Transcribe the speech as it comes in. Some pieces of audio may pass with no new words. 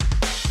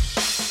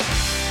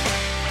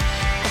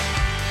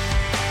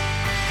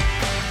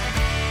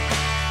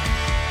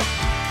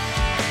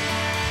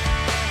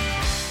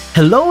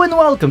Hello and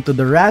welcome to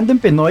the Random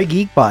Pinoy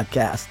Geek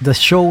Podcast, the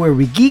show where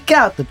we geek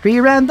out the 3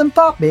 random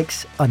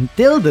topics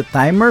until the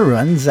timer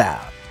runs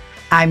out.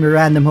 I'm your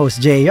random host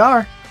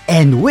JR,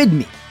 and with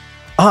me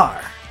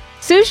are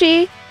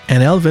Sushi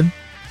and Elvin.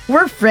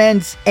 We're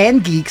friends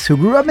and geeks who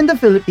grew up in the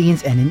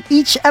Philippines, and in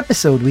each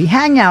episode we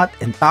hang out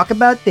and talk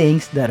about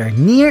things that are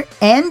near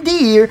and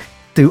dear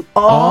to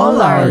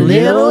all our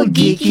little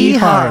geeky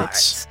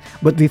hearts.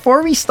 But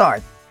before we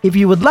start, if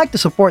you would like to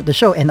support the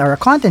show and are a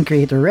content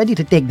creator ready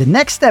to take the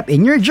next step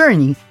in your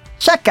journey,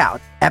 check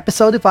out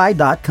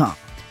episodify.com.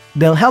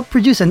 They'll help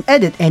produce and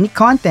edit any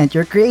content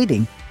you're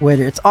creating,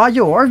 whether it's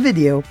audio or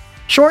video,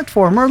 short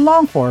form or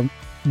long form,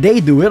 they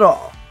do it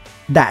all.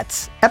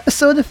 That's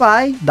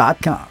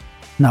episodify.com.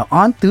 Now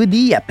on to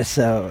the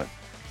episode.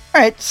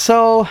 Alright,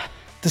 so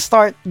to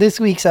start this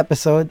week's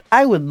episode,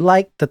 I would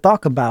like to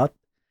talk about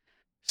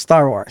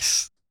Star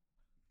Wars.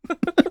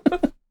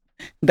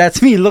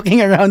 That's me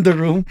looking around the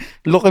room,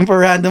 looking for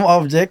random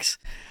objects.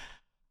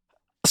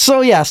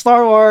 So yeah,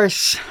 Star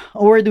Wars,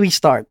 where do we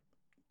start?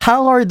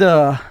 How are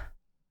the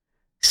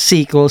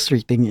sequels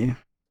treating you?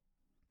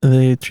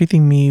 They're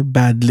treating me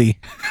badly,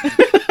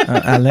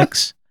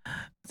 Alex.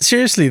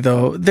 Seriously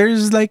though,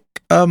 there's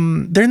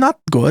they're not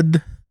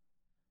good.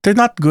 They're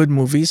not good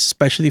movies,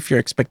 especially if your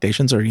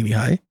expectations are really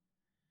high.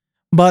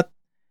 But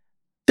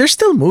they're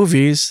still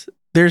movies.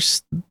 They're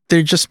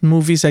just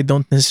movies I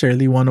don't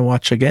necessarily want to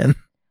watch again.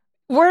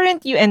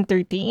 Weren't you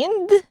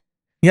entertained?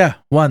 Yeah,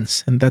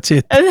 once, and that's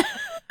it.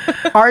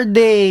 Are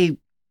they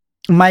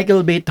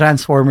Michael Bay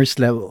Transformers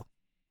level?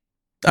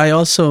 I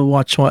also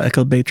watched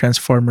Michael Bay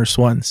Transformers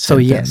once. So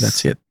and yes.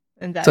 that's it.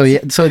 And that's So yeah,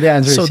 so the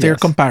answer So is they're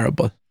yes.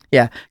 comparable.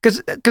 Yeah,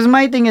 because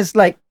my thing is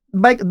like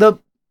I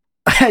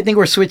think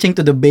we're switching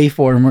to the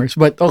Bayformers,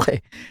 but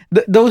okay,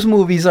 those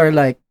movies are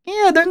like,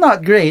 yeah, they're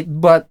not great,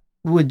 but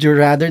would you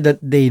rather that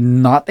they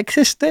not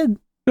existed?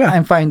 Yeah.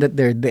 I'm fine that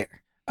they're there.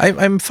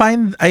 I'm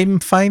fine. I'm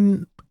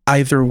fine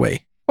either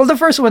way. Well, the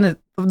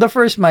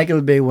first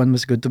Michael Bay one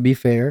was good, to be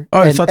fair.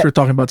 Oh, I thought we were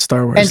talking about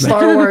Star Wars. And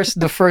Star Wars,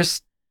 the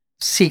first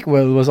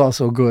sequel was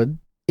also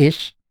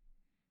good-ish.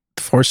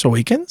 Force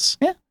Awakens.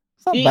 Yeah,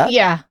 it's not bad.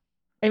 Yeah.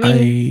 I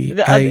mean,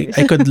 the others.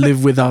 I could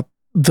live without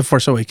The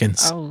Force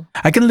Awakens. Oh.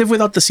 I can live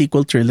without the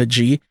sequel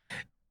trilogy.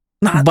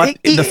 But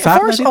the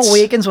fact Force that it's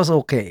Awakens was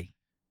okay.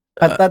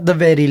 At the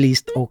very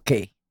least,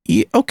 okay.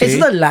 okay,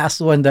 It's the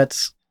last one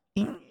that's...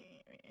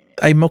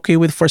 I'm okay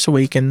with Force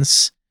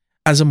Awakens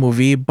as a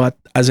movie, but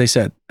as I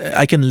said,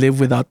 I can live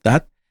without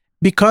that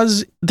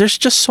because there's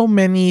just so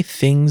many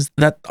things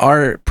that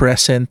are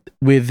present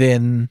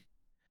within,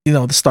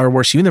 the Star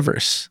Wars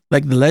universe,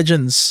 like the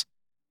Legends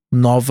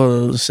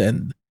novels,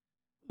 and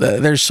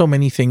there's so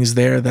many things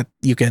there that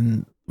you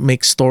can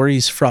make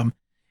stories from,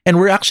 and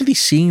we're actually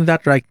seeing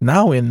that right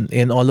now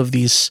in all of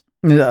these.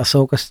 The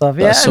Ahsoka stuff.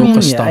 The Yeah,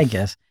 Ahsoka stuff. I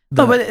guess.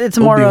 The No, but it's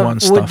more of, Obi-Wan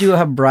would stuff. you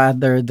have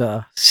rather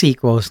the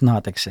sequels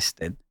not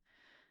existed?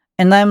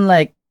 And I'm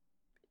like,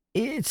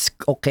 it's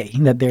okay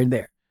that they're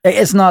there.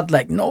 It's not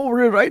like, no,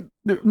 rewrite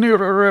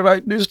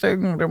this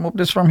thing, remove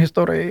this from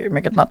history,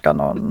 make it not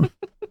canon.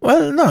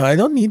 Well, no, I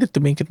don't need it to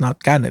make it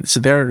not canon. It's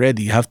there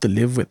already. You have to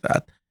live with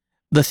that.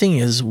 The thing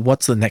is,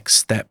 what's the next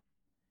step?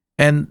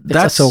 And It's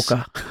that's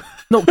Ahsoka.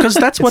 No, because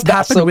that's It's what the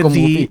happened with Ahsoka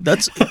movie.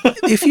 that's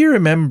if you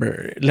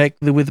remember,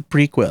 with the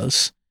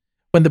prequels,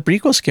 when the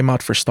prequels came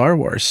out for Star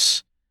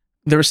Wars,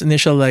 there was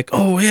initial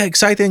oh yeah,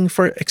 excited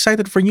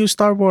for new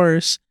Star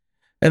Wars,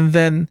 and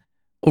then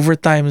over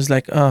time it's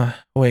like, oh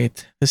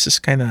wait, this is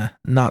kind of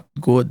not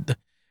good,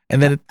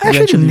 and then it I should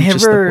eventually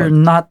reaches the never point.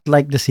 not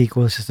like the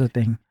sequels is the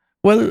thing.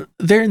 Well,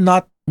 they're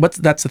not. But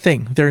that's the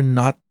thing. They're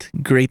not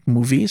great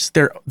movies.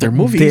 They're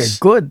movies. They're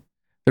good.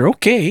 They're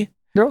okay.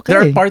 They're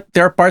okay.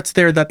 There are parts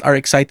there that are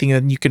exciting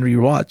and you can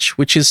rewatch,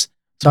 which is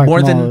Darth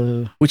more than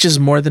Maul.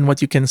 more than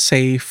what you can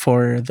say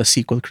for the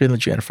sequel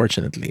trilogy,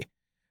 unfortunately.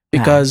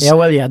 Because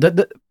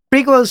the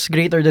prequels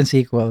greater than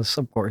sequels,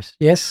 of course.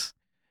 Yes.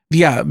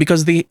 yeah,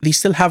 because they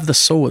still have the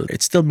soul.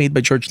 It's still made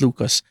by George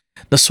Lucas.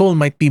 The soul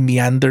might be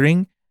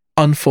meandering,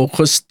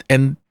 unfocused,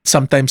 and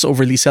sometimes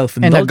overly And a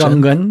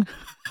self-indulgent. Gungan.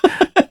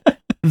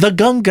 The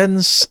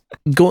Gungans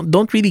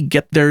don't really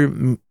get their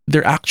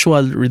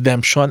actual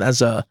redemption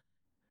as a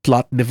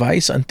plot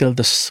device until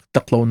the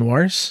Clone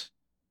Wars.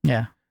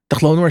 Yeah. The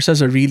Clone Wars has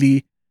a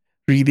really,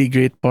 really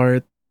great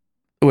part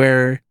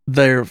where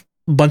their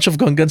bunch of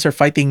Gungans are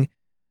fighting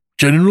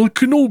General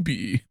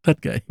Kenobi. That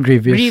guy.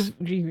 Grievous.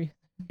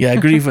 Yeah,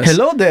 Grievous.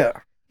 Hello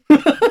there.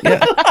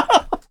 Yeah.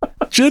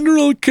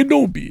 General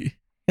Kenobi.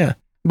 Yeah.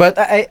 But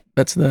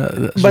That's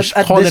the but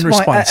at call this and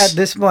point, response. at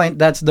this point,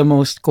 that's the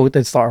most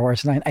quoted Star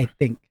Wars line, I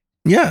think.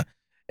 Yeah.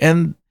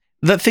 And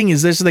the thing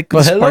is, there's Well,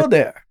 this hello part,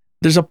 there.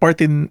 there's a part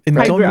in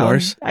High Clone ground.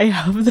 Wars. I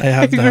have the I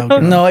have the high high ground.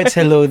 ground. No, it's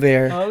hello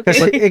there.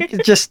 Because Okay.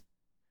 it just,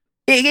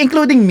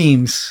 including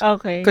memes.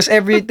 Okay. Because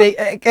every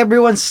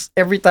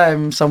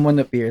time someone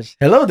appears,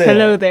 hello there.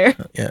 Hello there.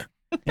 Yeah.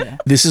 Yeah.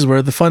 This is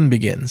where the fun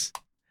begins.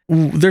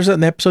 There's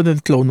an episode in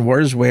Clone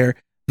Wars where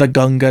the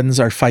Gungans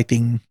are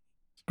fighting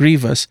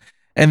Grievous,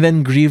 and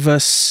then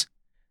Grievous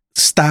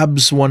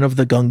stabs one of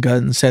the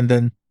Gungans, and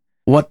then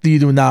what do you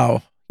do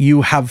now?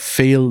 You have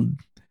failed.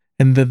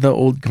 And then the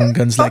old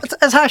Gungans like,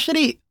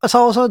 it's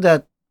also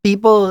that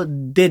people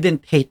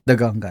didn't hate the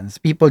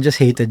Gungans. People just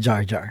hated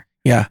Jar Jar.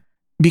 yeah,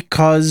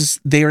 because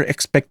their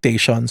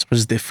expectations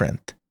was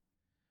different.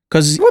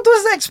 Because What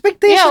was the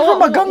expectation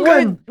from a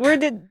Gungan? Where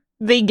did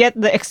they get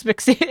the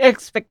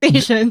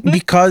expectation?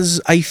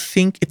 because I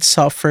think it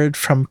suffered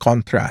from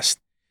contrast.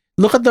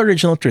 Look at the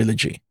original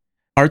trilogy.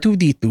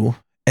 R2D2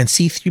 and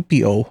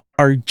C3PO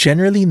are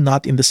generally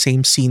not in the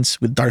same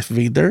scenes with Darth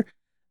Vader.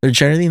 They're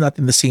generally not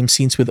in the same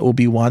scenes with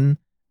Obi-Wan.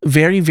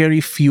 Very,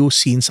 very few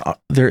scenes are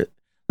there.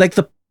 Like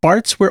the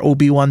parts where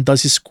Obi-Wan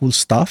does his cool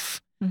stuff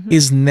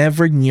is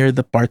never near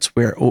the parts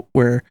where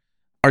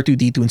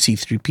R2D2 and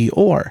C3PO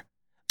are.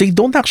 They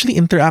don't actually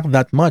interact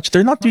that much.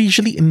 They're not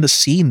usually in the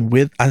scene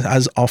with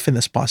as often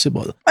as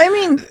possible. I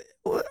mean,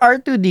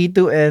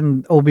 R2D2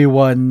 and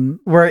Obi-Wan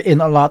were in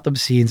a lot of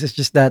scenes. It's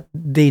just that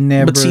they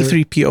never But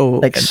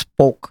C3PO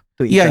spoke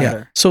to each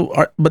other. So,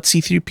 but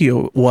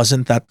C3PO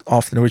wasn't that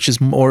often, which is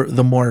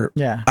the more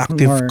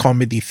active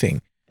comedy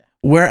thing.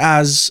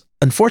 Whereas,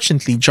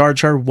 unfortunately, Jar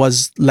Jar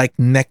was like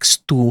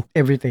next to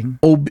everything.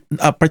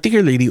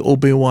 Particularly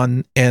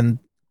Obi-Wan and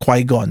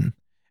Qui-Gon.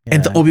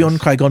 And the Obi-Wan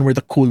and Qui-Gon were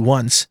the cool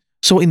ones.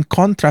 So in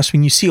contrast,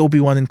 when you see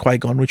Obi-Wan and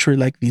Qui-Gon, which were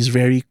like these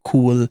very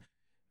cool,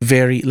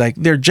 very like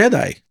they're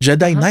Jedi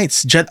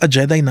Knights, a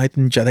Jedi Knight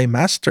and Jedi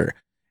Master.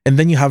 And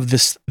then you have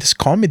this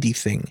comedy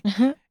thing.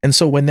 And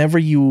so whenever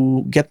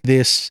you get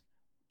this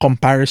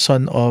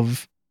comparison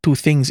of two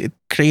things, it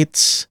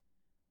creates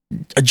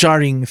a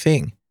jarring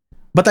thing.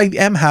 But I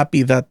am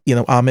happy that,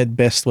 Ahmed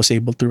Best was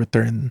able to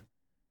return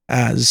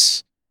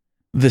as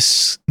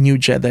this new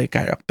Jedi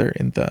character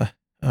in the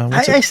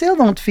I still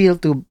don't feel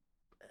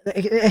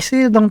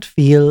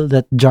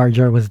that Jar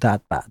Jar was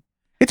that bad.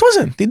 It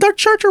wasn't. The Darth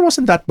Jar Jar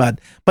wasn't that bad,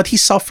 but he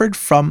suffered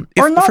from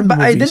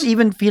I didn't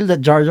even feel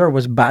that Jar Jar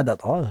was bad at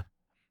all.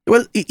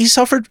 Well, he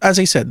suffered, as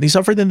I said, he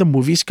suffered in the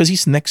movies because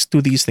he's next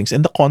to these things,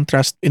 and the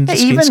contrast in the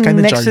screen is kind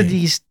of jarring. Even next to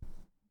these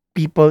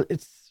people,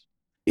 it's.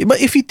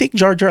 But if you take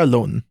Jar Jar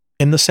alone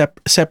and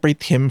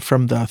separate him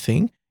from the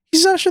thing,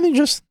 he's actually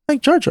just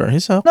like Jar Jar.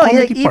 He's a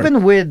comedy part.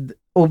 Even with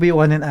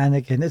Obi-Wan and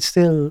Anakin, it's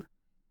still.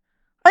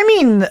 I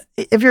mean,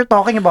 if you're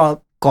talking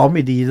about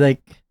comedy,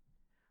 like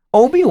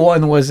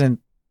Obi-Wan wasn't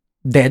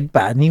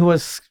deadpan. He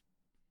was,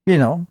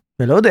 hello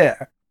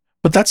there.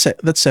 But that's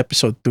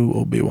episode 2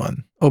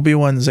 Obi-Wan.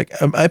 Obi-Wan's like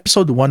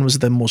episode 1 was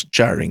the most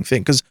jarring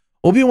thing because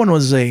Obi-Wan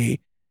was a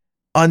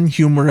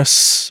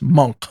unhumorous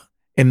monk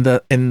in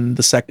the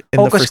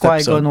first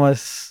episode.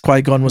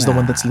 Qui-Gon was the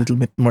one that's a little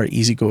bit more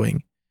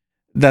easygoing.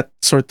 That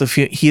sort of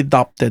he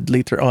adopted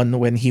later on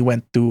when he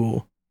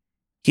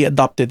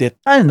adopted it.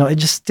 I don't know. It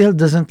just still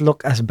doesn't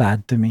look as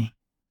bad to me.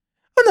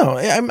 Oh no,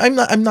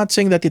 I'm not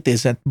saying that it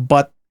isn't,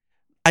 but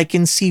I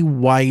can see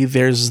why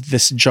there's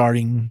this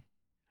jarring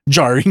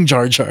Jar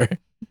Jar.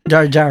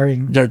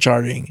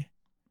 Jarring.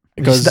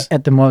 Because the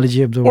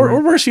etymology of the word.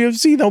 Or worse, you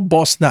see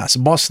Boss Nass,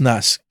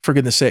 for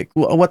goodness sake.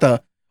 What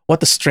a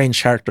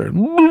strange character. I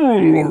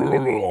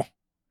mean,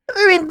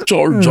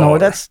 Jar Jar. No,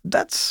 that's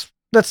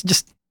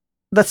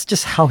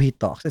just how he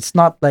talks. It's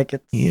not like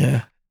it's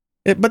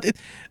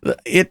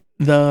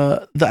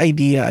the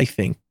idea, I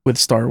think, with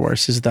Star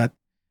Wars is that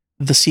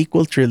the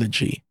sequel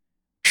trilogy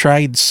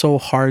tried so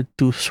hard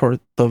to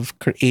sort of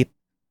create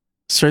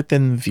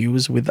certain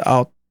views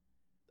without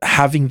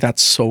having that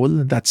soul,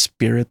 that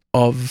spirit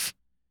of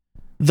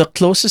the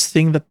closest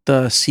thing that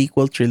the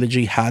sequel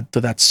trilogy had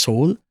to that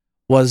soul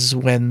was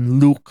when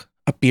Luke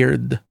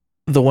appeared,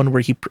 the one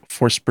where he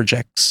force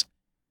projects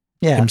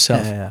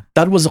himself. Yeah.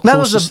 That was the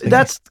closest thing.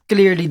 That's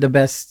clearly the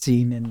best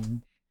scene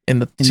in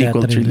the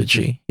sequel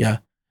trilogy. Yeah.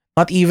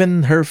 Not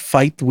even her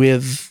fight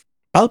with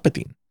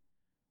Palpatine.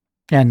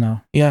 Yeah,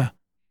 no. Yeah.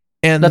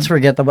 And that's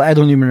forgettable. I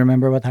don't even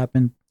remember what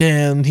happened.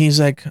 And he's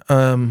like,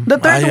 the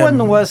third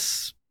one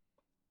was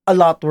a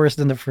lot worse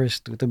than the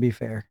first two, to be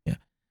fair. Yeah.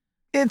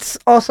 It's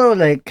also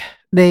like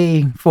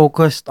they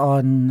focused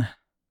on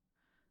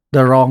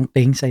the wrong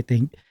things, I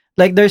think.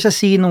 Like there's a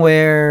scene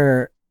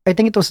where I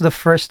think it was the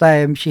first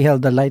time she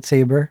held the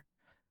lightsaber,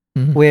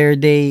 where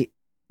they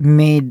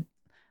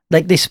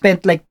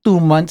spent like 2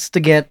 months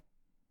to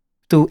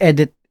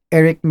edit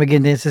Eric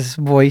McGinnis's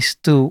voice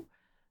to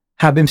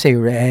have him say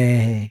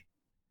Ray.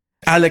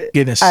 Alec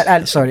Guinness.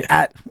 Sorry.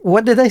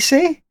 What did I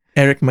say?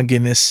 Eric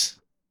McGinnis.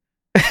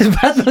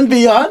 Batman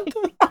Beyond?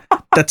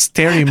 That's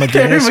Terry McGinnis.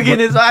 Terry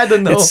McGinnis, I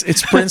don't know.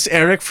 It's Prince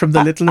Eric from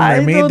The Little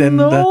Mermaid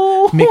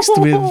mixed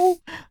with...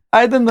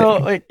 I don't know.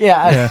 Like,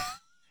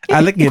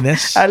 Alec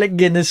Guinness. Alec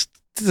Guinness'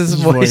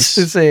 voice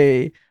to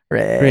say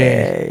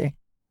Ray.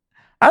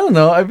 I don't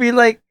know. I feel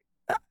like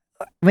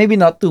maybe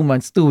not 2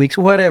 months, 2 weeks,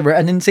 whatever.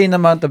 An insane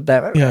amount of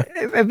time. Yeah.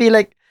 I feel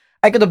like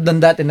I could have done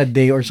that in a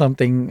day or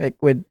something. Like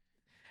with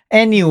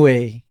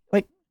anyway.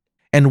 Like,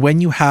 and when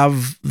you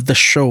have the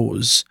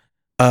shows,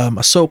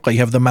 Ahsoka, you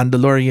have The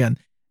Mandalorian,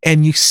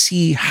 and you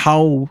see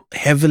how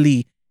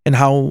heavily and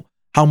how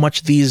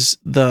much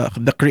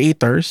the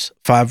creators,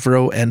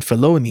 Favreau and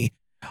Filoni,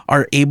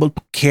 are able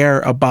to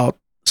care about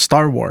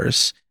Star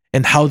Wars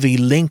and how they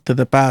link to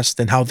the past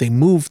and how they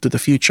move to the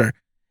future.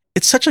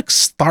 It's such a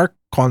stark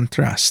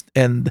contrast.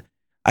 And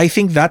I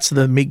think that's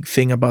the big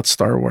thing about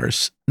Star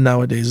Wars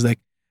nowadays. Like,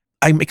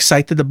 I'm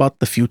excited about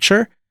the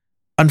future.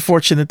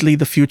 Unfortunately,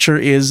 the future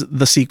is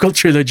the sequel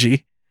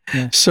trilogy.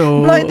 Yeah.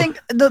 So No, I think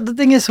the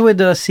thing is with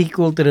the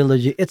sequel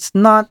trilogy, it's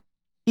not.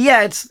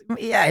 Yeah,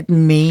 it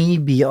may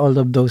be all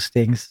of those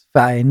things,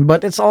 fine,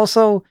 but it's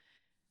also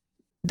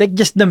like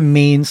just the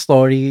main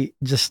story,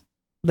 just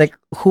like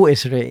who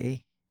is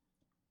Rey?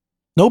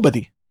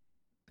 nobody.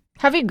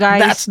 Have you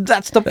guys?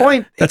 That's the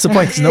point. That's the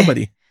point. It's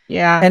nobody.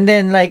 Yeah. And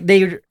then like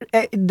they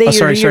Oh,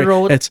 sorry.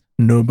 rewrote It's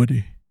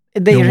nobody.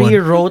 they no one.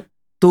 rewrote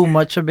too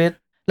much of it,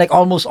 like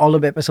almost all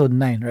of episode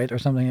 9, right, or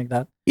something like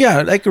that.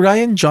 Yeah, like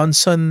Ryan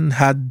Johnson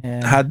had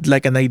Yeah. had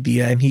like an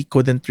idea and he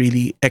couldn't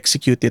really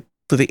execute it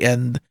to the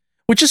end,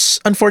 which is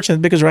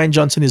unfortunate because Ryan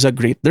Johnson is a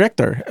great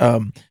director.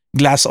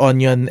 Glass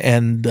Onion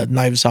and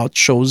Knives Out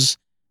shows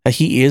that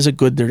he is a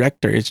good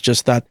director. It's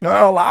just that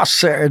Well, I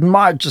said it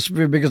might just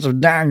be because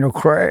of Daniel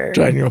Craig.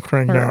 Daniel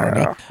Craig,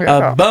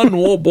 Yeah.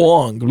 Benoit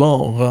Blanc,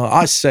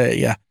 I say,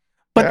 yeah.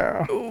 But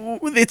Yeah.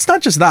 it's not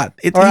just that.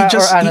 He Or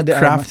Ana he de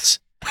crafts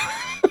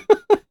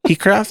he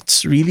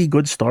crafts really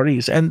good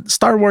stories, and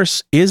Star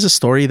Wars is a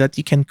story that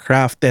you can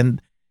craft.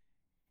 And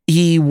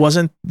he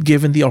wasn't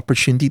given the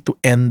opportunity to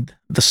end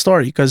the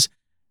story because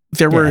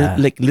there were Yeah.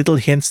 like little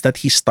hints that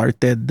he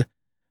started.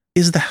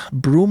 Is the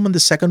broom in the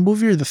second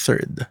movie or the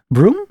third?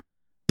 Broom?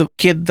 The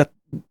kid that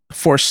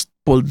force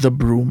pulled the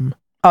broom.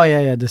 Oh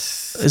yeah.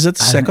 This Is it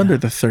the I don't second know. or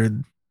the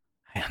third?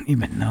 I don't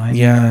even know.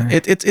 Yeah,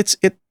 anymore.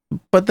 it.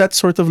 But that's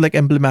sort of like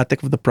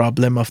emblematic of the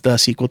problem of the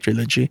sequel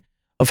trilogy,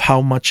 of how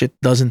much it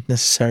doesn't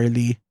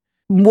necessarily.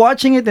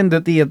 Watching it in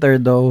the theater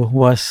though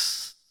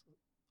was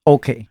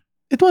okay.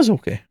 It was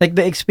okay. Like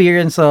the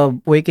experience of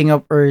waking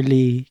up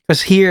early,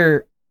 because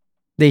here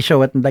they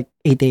show at like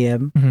 8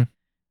 a.m. Mhm.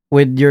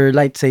 with your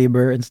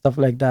lightsaber and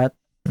stuff like that,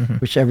 Mhm.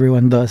 which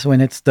everyone does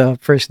when it's the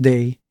first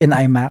day in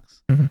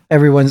IMAX. Mhm.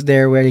 Everyone's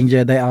there wearing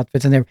Jedi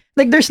outfits and everything.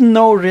 Like there's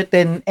no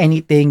written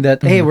anything that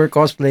hey Mhm. we're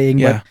cosplaying,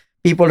 Yeah. but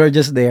people are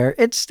just there.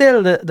 It's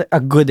still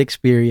a good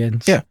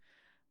experience. Yeah.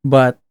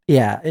 But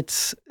yeah,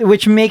 it's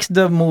which makes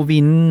the movie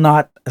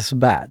not as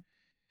bad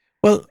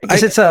Well,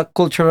 because it's a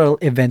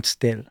cultural event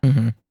still.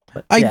 Mhm.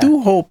 But I yeah.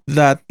 do hope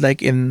that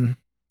like in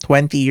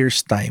 20 years'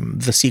 time,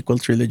 the sequel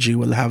trilogy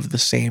will have the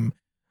same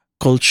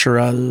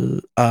cultural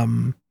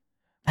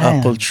I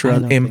cultural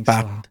don't think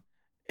impact.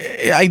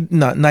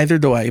 Neither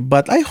do I,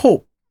 but I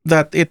hope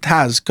that it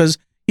has, because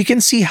you can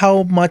see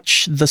how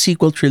much the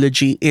sequel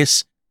trilogy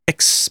is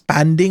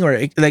expanding, or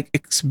like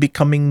it's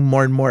becoming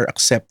more and more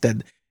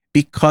accepted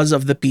because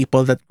of the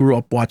people that grew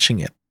up watching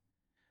it,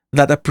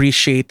 that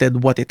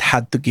appreciated what it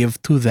had to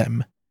give to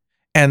them,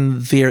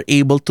 and they're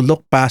able to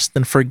look past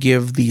and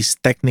forgive these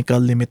technical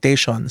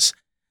limitations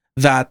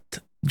that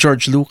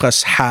George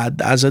Lucas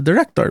had as a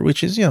director,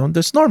 which is,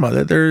 that's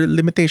normal. There are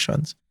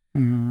limitations.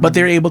 Mm. But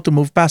they're able to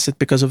move past it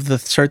because of the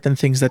certain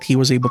things that he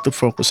was able to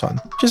focus on,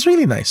 which is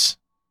really nice.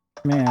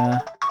 Yeah.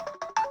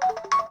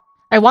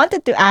 I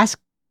wanted to ask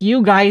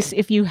you guys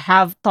if you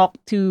have talked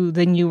to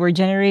the newer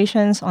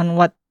generations on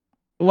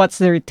what's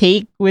their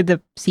take with the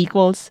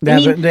sequels.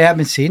 They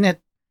haven't seen it.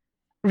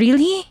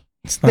 Really?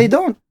 It's They not,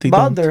 don't they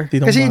don't- bother they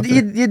don't because bother.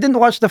 you didn't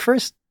watch the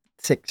first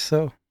 6,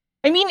 so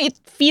I mean, it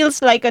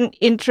feels like an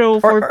intro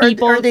for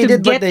people they to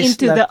did, but get they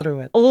into slept the through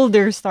it.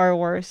 older Star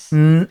Wars.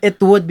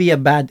 It would be a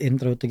bad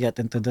intro to get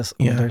into this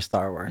Yeah. older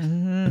Star Wars.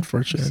 Mhm.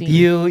 Unfortunately. See.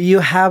 You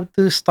have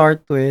to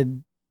start with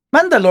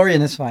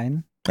Mandalorian is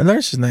fine, And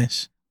theirs is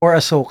nice. or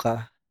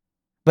Ahsoka,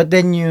 but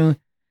then you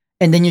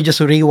just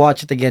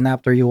rewatch it again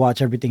after you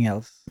watch everything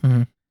else.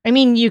 I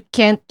mean, you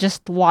can't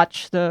just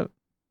watch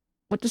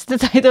what is the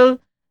title?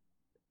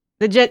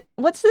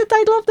 What's the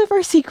title of the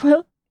first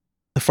sequel?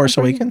 The Force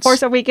Awakens.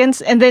 Force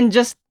Awakens, and then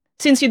just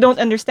since you don't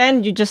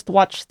understand, you just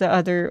watch the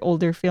other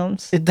older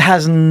films. It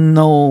has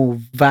no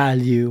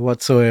value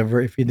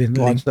whatsoever if you didn't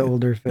watch the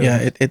older films. Yeah,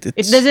 It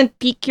it's, doesn't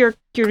pique your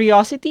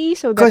curiosity,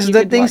 so that Because you the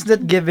could things watch.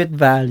 that give it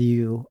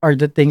value are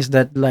the things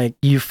that like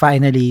you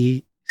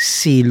finally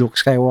see Luke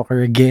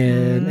Skywalker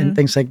again and Mm.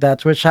 things like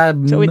that, which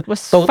have So it was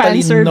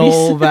totally fan no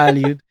service.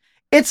 value.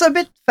 It's a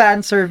bit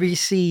fan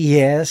servicey,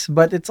 yes,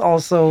 but it's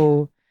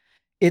also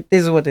it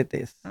is what it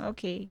is.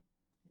 Okay.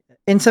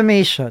 In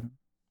summation,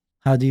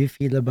 how do you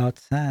feel about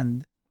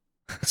sand?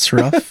 it's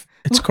rough.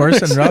 It's coarse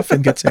and rough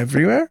and gets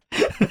everywhere.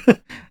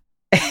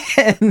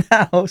 And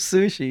now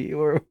sushi.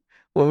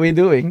 What are we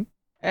doing?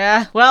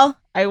 Well,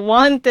 I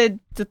wanted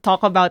to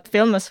talk about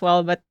film as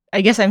well, but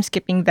I guess I'm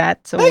skipping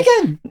that. So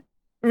Again,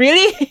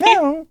 really,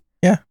 no.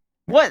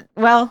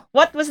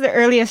 what was the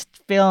earliest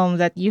film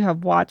that you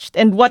have watched,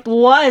 and what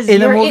was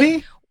In a your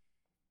movie?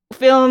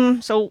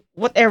 film? So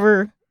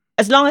whatever,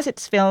 as long as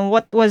it's film,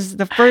 what was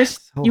the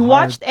first So you hard.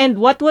 watched, and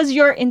what was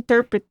your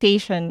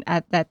interpretation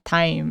at that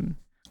time?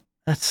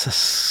 That's a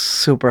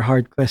super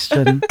hard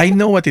question. I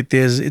know what it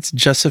is. It's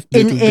just a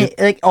little bit.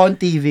 Like on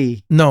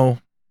TV. No,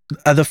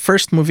 the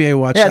first movie I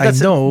watched, Yeah, I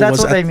know that's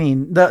was what I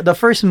mean. The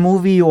first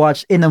movie you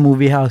watched in a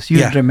movie house,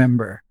 you'd Yeah.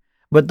 remember.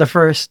 But the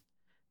first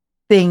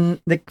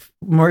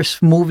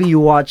first movie you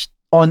watched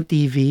on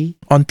TV?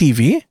 On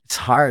TV? It's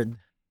hard.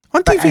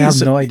 On Like, TV I have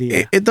is no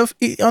idea.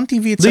 On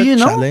TV it's Do a you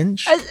know?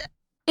 challenge.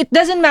 It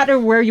doesn't matter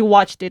where you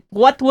watched it.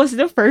 What was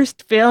the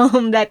first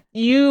film that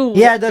you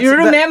that's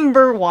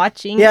remember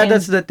watching? Yeah, and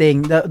that's the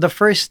thing. The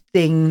first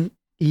thing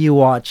you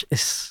watch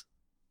is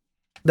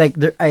like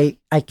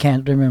I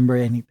can't remember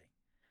anything.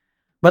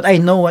 But I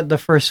know what the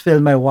first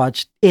film I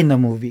watched in a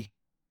movie.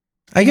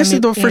 I guess Me-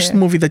 the first yeah.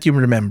 movie that you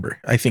remember,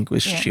 I think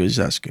was Yeah. she was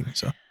asking.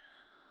 So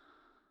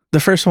the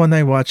first one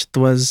I watched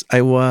was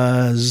I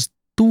was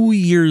 2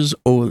 years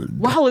old.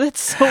 Wow,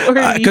 that's so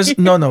early. Because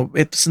no,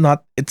 it's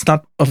not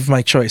of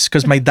my choice.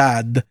 Because my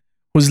dad,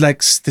 who's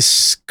like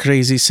this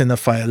crazy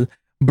cinephile,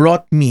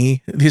 brought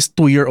me his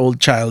 2-year-old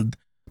child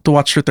to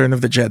watch Return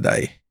of the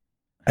Jedi.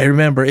 I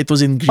remember it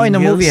was in Green in the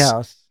Hills. movie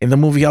house. In the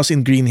movie house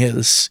in Green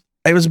Hills.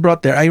 I was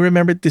brought there. I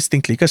remember it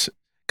distinctly because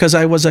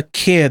I was a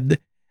kid.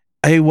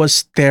 I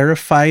was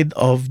terrified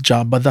of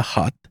Jabba the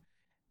Hutt,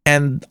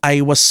 and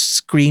I was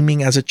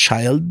screaming as a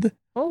child.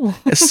 Oh.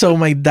 So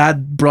my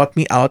dad brought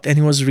me out, and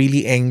he was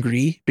really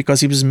angry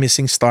because he was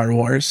missing Star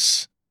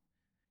Wars.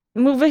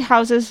 Movie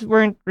houses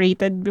weren't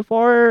rated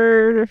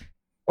before,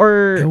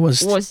 or It was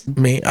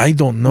I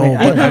don't know, May-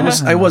 I but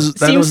don't I was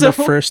that Seems was the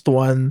so. first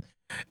one,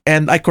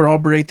 and I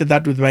corroborated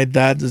that with my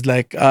dad. It's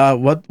like,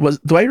 what was?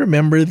 Do I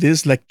remember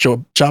this like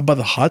Jabba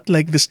the Hutt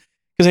like this?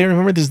 Because I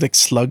remember this like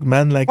slug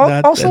man like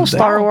that. Also, and,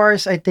 Star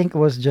Wars, I think,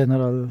 was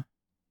general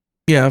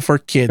yeah, for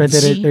kids.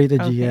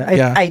 rated G. Okay.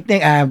 Yeah. I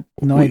think I have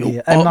no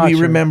idea. I'm not we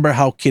sure. remember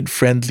how kid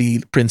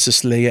friendly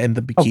Princess Leia in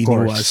the bikini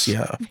course. was.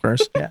 Yeah, of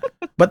course. Yeah.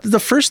 But the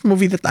first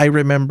movie that I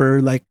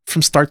remember, like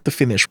from start to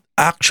finish,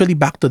 actually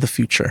Back to the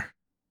Future.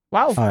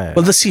 Wow. Oh, yeah.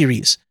 Well, the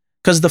series,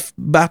 because the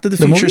Back to the,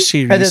 The Future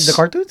movie? series, The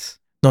cartoons?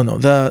 no,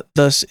 the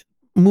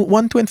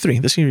 1, 2, and 3,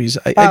 the series.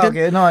 I did.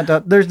 Okay. No, I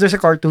thought there's a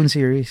cartoon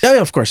series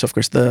Yeah, of course.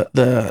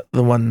 The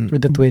one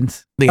with the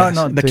twins. yes,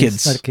 no, the twins,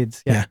 kids. not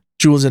kids. Yeah.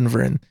 Jules and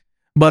Vern.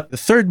 But the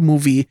third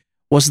movie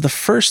was the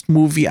first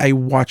movie I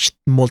watched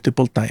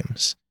multiple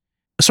times.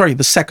 Sorry,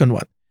 the second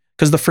one.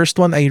 Because the first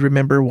one, I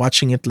remember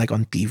watching it like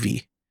on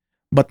TV,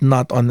 but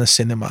not on the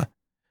cinema.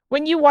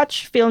 When you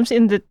watch films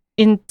in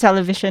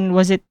television,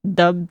 was it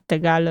dubbed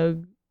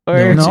Tagalog or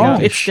No, it's it's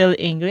English. still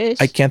English?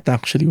 I can't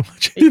actually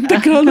watch it in Yeah.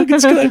 Tagalog.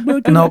 It's kind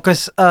of No,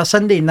 because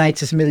Sunday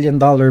nights is $1 million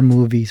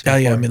movies. Yeah,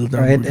 before, $1 million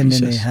right? And movies,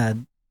 then they yes.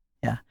 had,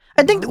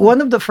 I think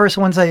one of the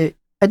first ones I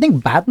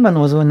think Batman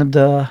was one of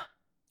the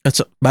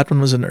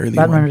Batman was an early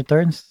Batman one.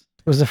 Returns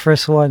was the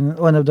first one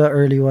of the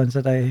early ones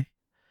that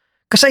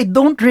because I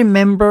don't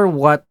remember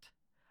what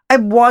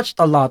I've watched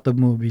a lot of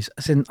movies,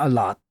 as in a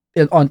lot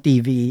on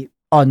TV,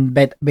 on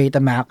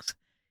Betamax,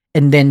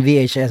 and then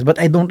VHS, but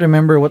I don't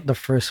remember what the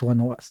first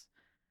one was.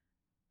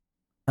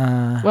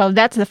 Well,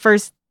 that's the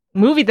first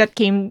movie that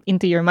came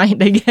into your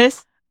mind, I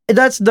guess.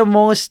 That's the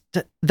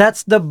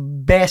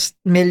best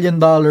 $1 million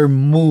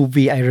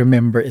movie I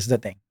remember is the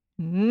thing.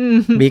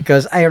 Mm.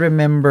 Because I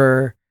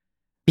remember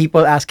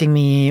people asking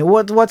me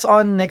what's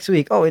on next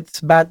week. Oh,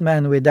 it's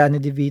Batman with Danny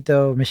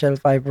DeVito, Michelle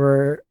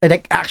Pfeiffer, and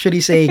like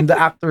actually saying the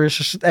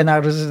actors and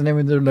actresses name,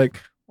 and they're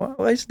like,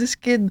 why is this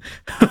kid?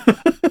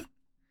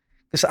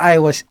 Because I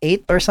was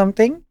 8 or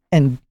something,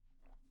 and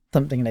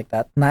something like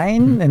that,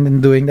 9, and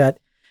then doing that.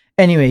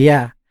 Anyway,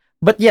 yeah.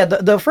 But yeah,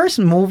 the first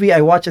movie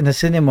I watched in the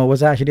cinema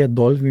was actually a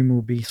Dolphy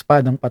movie,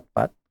 Spadang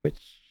Patpat, which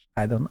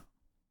I don't know.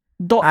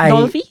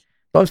 Dolphy?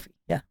 Dolphy,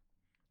 yeah.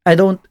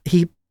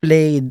 He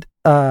played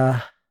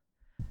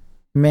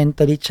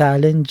mentally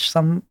challenged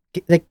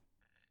like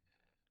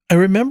I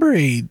remember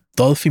a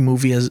Dolphy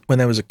movie as when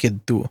I was a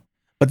kid too.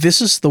 But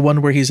this is the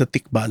one where he's a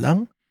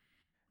tikbalang.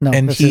 no,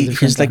 And this is a different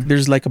he's like one.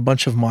 there's like a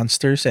bunch of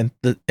monsters, and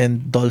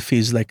Dolphy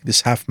is like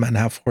this half man,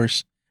 half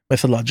horse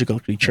mythological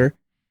creature.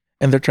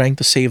 And they're trying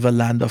to save a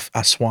land of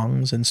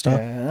aswangs and stuff.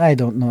 I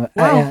don't know.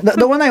 Wow.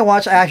 The one I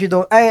watched, I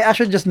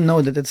actually just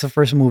know that it's the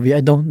first movie.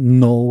 I don't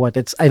know what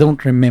it's. I don't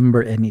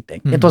remember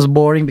anything. It Mhm. was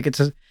boring because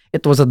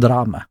it was a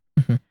drama.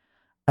 Mhm.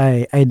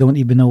 I don't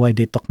even know why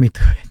they took me to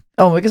it.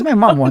 Oh, because my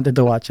mom wanted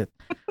to watch it.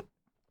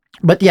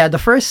 But yeah, the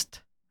first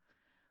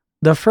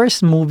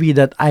movie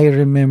that I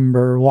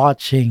remember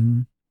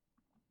watching,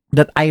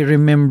 that I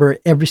remember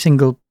every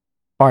single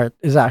part,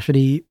 is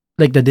actually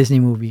like the Disney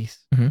movies.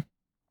 Mhm.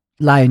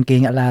 Lion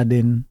King,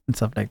 Aladdin, and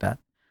stuff like that.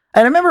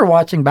 I remember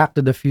watching Back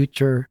to the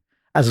Future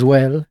as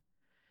well,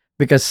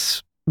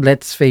 because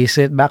let's face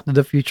it, Back to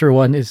the Future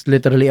 1 is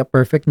literally a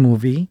perfect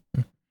movie,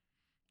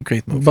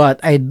 Great movie. but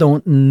I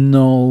don't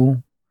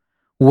know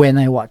when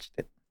I watched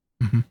it.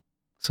 Mhm.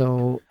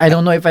 So I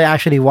don't know if I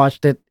actually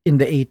watched it in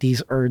the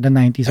 80s or the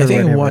 90s or I think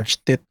I whatever.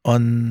 watched it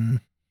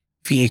on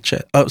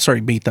VHS. Oh,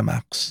 sorry,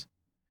 Betamax.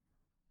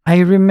 I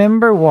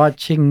remember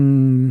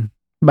watching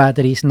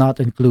Batteries Not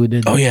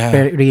Included Oh, yeah.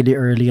 really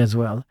early as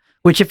well,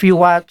 which if you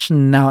watch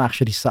now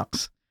actually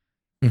sucks.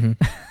 Mhm.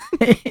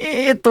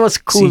 It was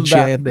cool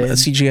CGI, back then.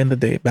 CGI in the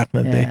day, back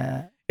in the day.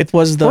 Yeah. It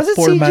was the Was it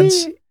poor CG?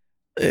 man's.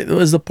 It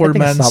was the I poor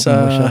think it's man's.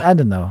 stop motion. I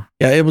don't know.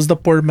 Yeah, it was the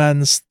poor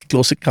man's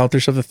Close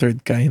Encounters of the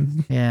Third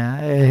Kind.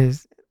 Yeah,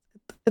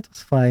 It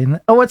was fine.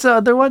 Oh, what's the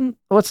other one?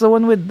 What's the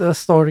one with the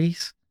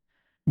stories?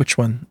 Which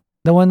one?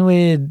 The one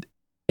with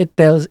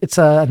it's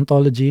a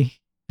anthology.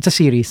 It's a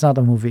series, not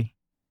a movie.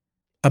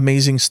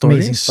 Amazing Stories?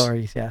 Amazing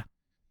stories, yeah.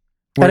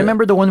 I Where-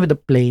 remember the one with the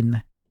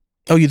plane.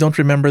 Oh, you don't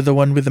remember the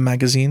one with the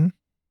magazine?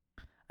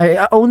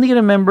 I only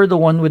remember the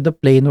one with the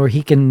plane where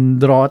he can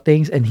draw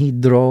things and he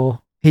drew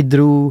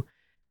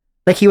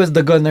like he was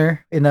the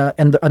gunner and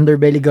the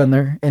underbelly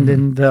gunner and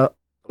then the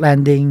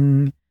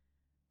landing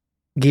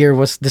gear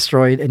was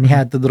destroyed and he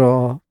had to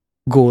draw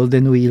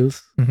golden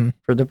wheels Mhm.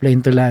 for the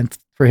plane to land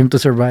for him to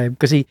survive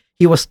because he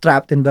was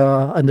trapped in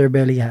the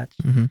underbelly hatch.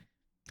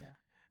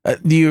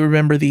 Do you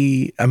remember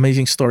the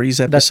Amazing Stories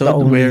That's the episode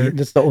only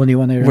that's the only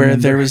one I remember. where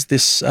there was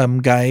this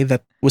guy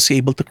that was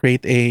able to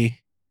create a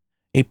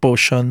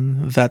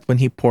potion that when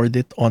he poured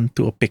it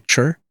onto a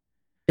picture,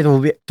 it will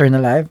be turn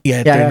alive.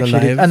 yeah, it I turned actually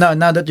did. alive.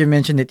 Now that you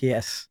mentioned it,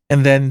 yes.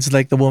 And then it's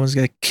like the woman's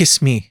gonna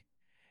kiss me,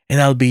 and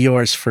I'll be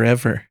yours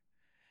forever.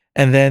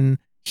 And then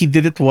he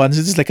did it once.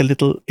 It's like a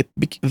little.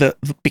 The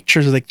picture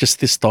is like just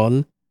this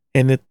tall,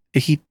 and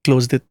he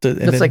closed it. And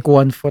That's then, like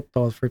 1 foot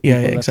tall for people.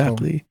 yeah, at home.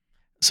 exactly.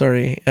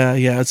 Sorry,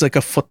 yeah, it's like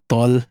a foot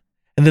tall,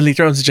 and then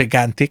later on it's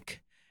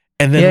gigantic,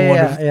 and then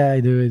I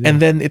do. and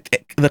then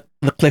the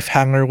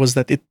cliffhanger was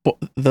that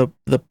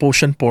the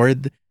potion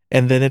poured,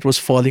 and then it was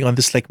falling on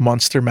this like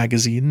monster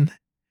magazine,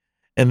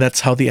 and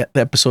that's how the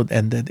episode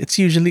ended. It's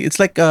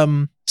like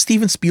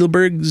Steven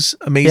Spielberg's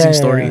Amazing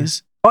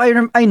Stories. Oh,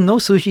 I know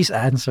Sushi's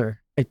answer.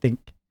 I think.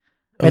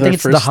 I Their think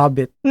it's The first-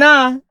 Hobbit.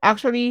 Nah,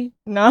 actually,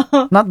 no.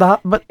 Not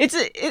but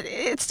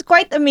It's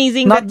quite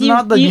amazing not that you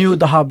not the you- new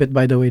The Hobbit,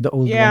 by the way, the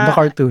old one, Yeah. the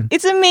cartoon.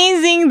 It's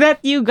amazing that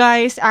you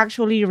guys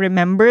actually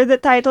remember the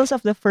titles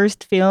of the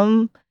first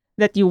film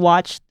that you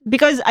watched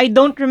because I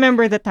don't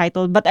remember the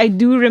title, but I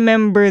do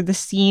remember the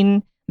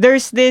scene.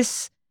 There's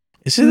this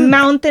Is it?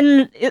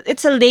 mountain.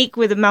 It's a lake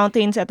with the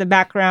mountains at the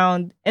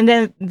background, and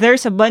then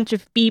there's a bunch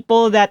of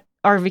people that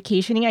are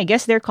vacationing. I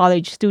guess they're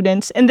college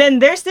students, and then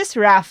there's this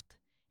raft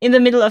in the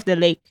middle of the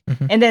lake,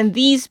 Mhm. and then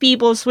these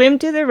people swim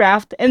to the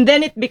raft, and then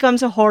it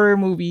becomes a horror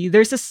movie.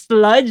 There's a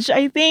sludge,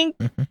 I think,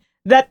 Mhm.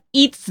 that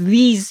eats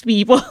these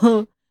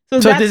people. So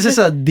this is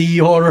a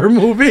D horror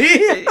movie.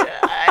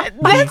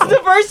 that's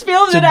the first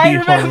film It's a that I B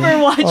remember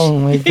horror. watching. Oh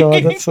my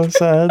god, that's so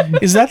sad.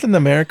 Is that an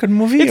American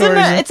movie It's or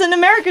is it? it's an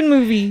American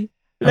movie.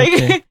 Like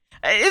Okay.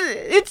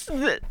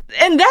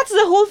 and that's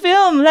the whole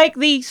film. Like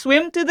they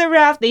swim to the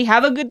raft, they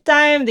have a good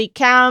time, they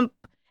camp,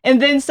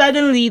 and then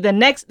suddenly the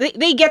next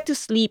they get to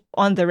sleep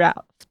on the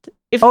raft.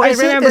 If Oh, I is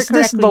remember this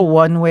correctly. the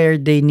one where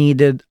they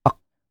needed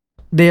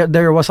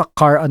there was a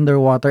car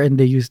underwater and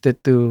they used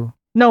it to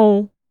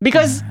No,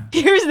 because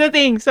here's the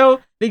thing. So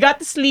they got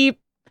to sleep.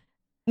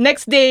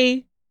 Next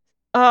day,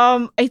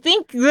 I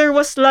think there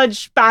was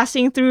sludge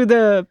passing through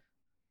the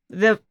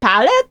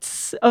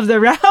pallets of the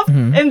raft,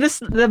 Mhm. and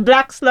the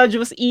black sludge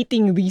was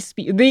eating these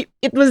people.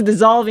 It was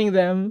dissolving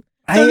them.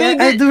 So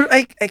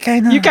I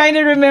kind of You kind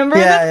of remember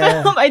Yeah, the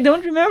yeah. film? I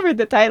don't remember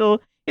the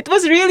title. It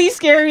was really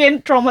scary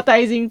and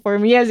traumatizing for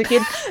me as a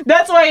kid.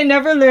 That's why I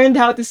never learned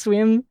how to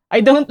swim.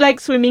 I don't like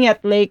swimming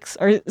at lakes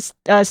or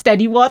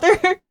steady water.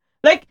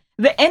 Like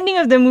the ending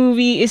of the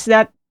movie is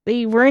that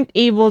they weren't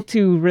able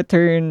to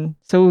return,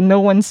 so no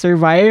one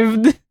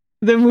survived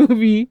the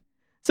movie.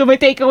 So my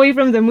takeaway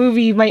from the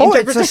movie, my Oh,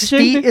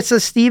 interpretation, it's a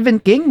Stephen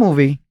King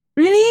movie.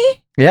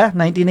 really, Yeah,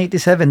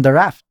 1987, The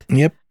Raft.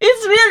 Yep,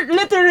 it's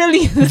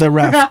literally The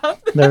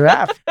Raft. The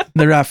Raft.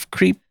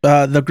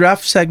 the the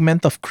graph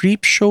segment of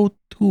Creep Show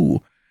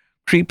 2.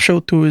 Creep Show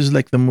 2 is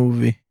like the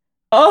movie.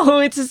 Oh,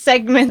 it's a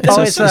segment. It's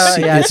Oh, a- it's it's-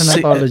 it's an it's-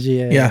 anthology.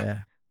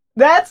 yeah.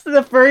 That's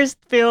the first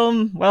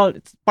film. Well,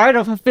 it's part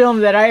of a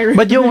film that I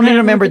remember. But you only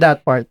remember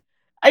that part.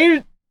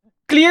 I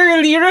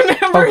clearly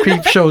remember. Or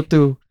Creep that. Show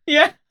 2.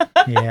 Yeah.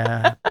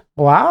 Yeah.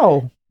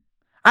 Wow.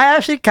 I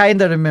actually kind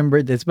of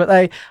remember this, but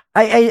I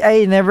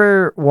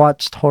never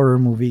watched horror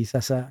movies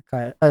as a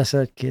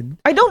kid.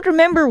 I don't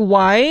remember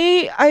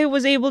why I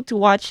was able to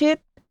watch it.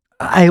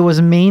 I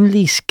was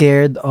mainly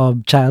scared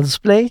of Child's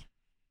Play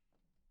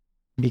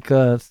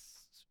because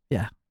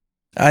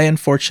I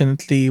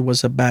unfortunately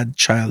was a bad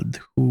child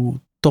who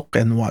took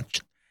and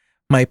watched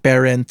my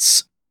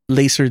parents'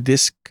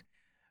 Laserdisc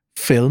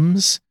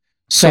films.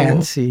 So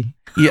fancy.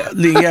 yeah,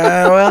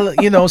 well,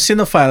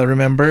 cinephile,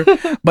 remember?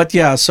 But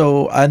yeah,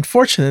 so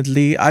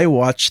unfortunately, I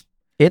watched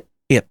It?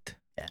 Yeah.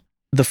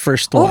 The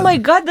first one. Oh my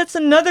god, that's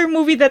another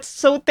movie that's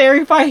so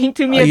terrifying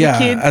to me as yeah, a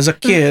kid. as a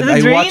kid, The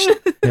I Drain? watched.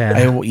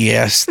 Yeah.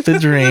 Yes, the The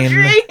drain,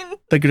 Drain.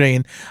 the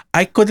grain.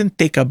 I couldn't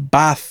take a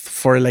bath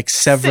for like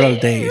several Same.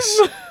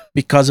 days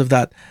because of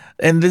that.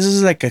 And this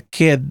is like a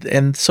kid,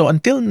 and so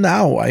until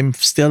now, I'm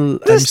still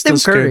This is Tim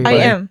scared. Curry. I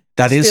by- am.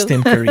 That is still.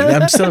 Tim Curry.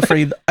 I'm still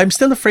afraid. I'm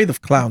still afraid of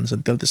clowns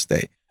until this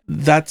day.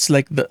 That's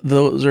like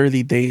those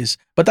early days.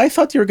 But I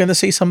thought you were gonna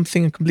say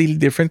something completely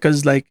different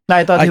because, like, No,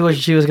 I thought I-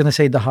 she was gonna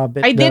say The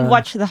Hobbit. I did the-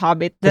 watch The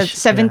Hobbit, the the sh-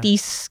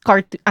 70s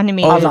cartoon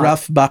animated. oh, lot.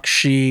 Ralph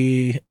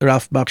Bakshi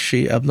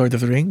of Lord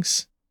of the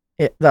Rings.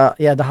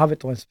 the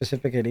Hobbit one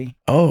specifically.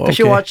 Oh, okay. Because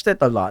she watched it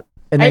a lot,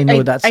 and I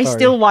know that story. I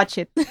still watch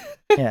it.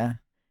 Yeah.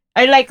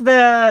 I like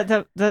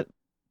the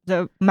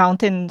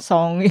mountain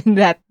song in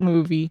that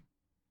movie.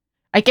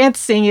 I can't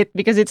sing it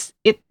because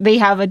they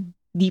have a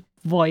deep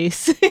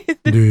voice.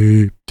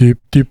 Deep, deep,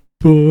 deep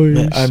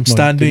voice. I'm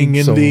standing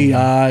in the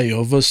eye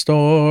of a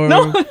storm.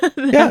 No,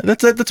 Yeah,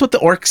 that's what the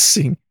orcs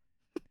sing.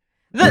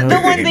 the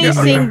one they Yeah.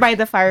 sing by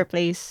the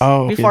fireplace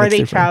Oh, okay, before that's they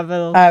different.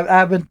 travel. I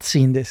haven't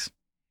seen this.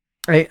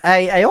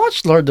 I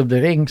watched Lord of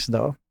the Rings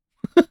though.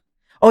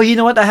 Oh, you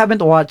know what? I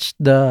haven't watched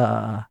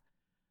the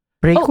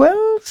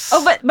prequels.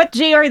 Oh, but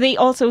JR, they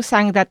also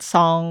sang that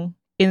song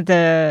in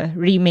the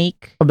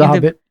remake of the in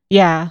Hobbit.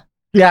 Yeah.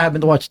 Yeah, I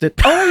haven't watched it.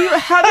 Oh, you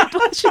haven't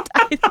watched it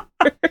either.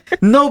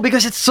 No,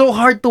 because it's so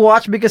hard to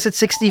watch because it's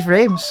 60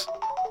 frames.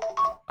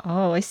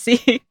 Oh, I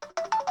see.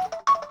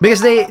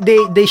 Because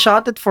they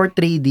shot it for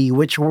 3D,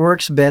 which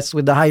works best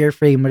with the higher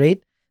frame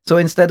rate. So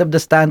instead of the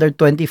standard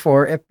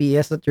 24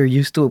 FPS that you're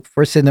used to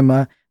for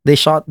cinema, they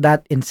shot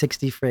that in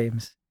 60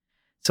 frames.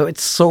 So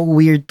it's so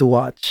weird to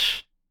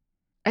watch.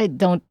 I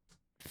don't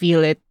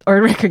feel it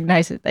or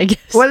recognize it, I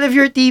guess. Well, if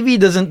your TV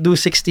doesn't do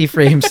 60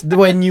 frames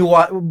when you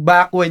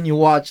back when you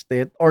watched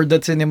it, or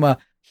the cinema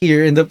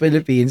here in the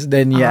Philippines,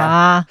 then yeah.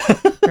 Ah,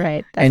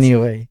 right.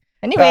 Anyway,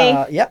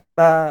 yep.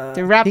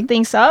 To wrap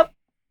things up,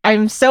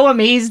 I'm so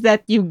amazed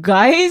that you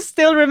guys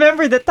still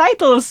remember the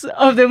titles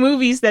of the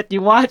movies that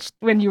you watched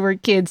when you were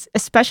kids,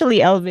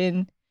 especially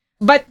Elvin.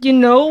 But you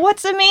know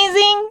what's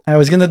amazing? I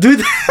was gonna do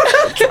that.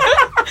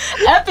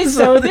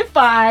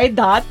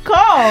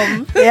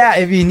 Episodify.com. Yeah,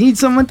 if you need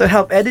someone to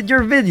help edit your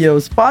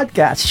videos,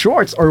 podcasts,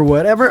 shorts, or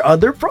whatever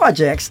other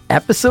projects,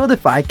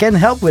 Episodify can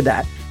help with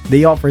that.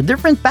 They offer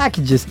different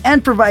packages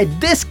and provide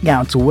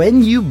discounts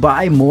when you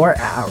buy more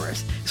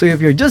hours. So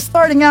if you're just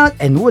starting out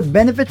and would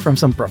benefit from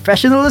some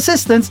professional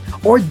assistance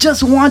or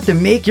just want to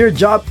make your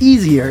job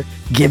easier,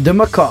 give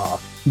them a call.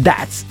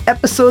 That's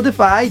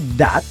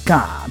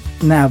episodify.com.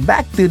 Now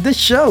back to the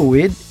show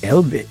with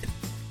Elvin.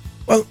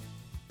 Well,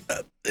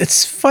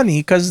 it's funny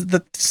because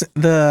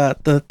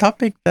the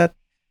topic that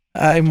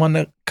I want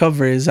to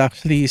cover is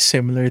actually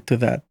similar to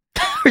that.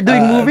 We're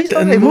doing movies?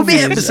 Okay, movie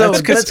episode.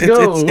 That's 'cause Let's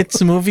go.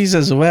 It's movies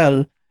as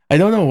well. I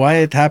don't know why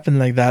it happened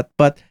like that,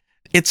 but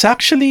it's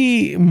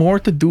actually more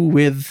to do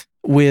with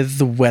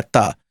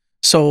weta.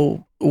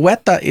 So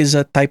weta is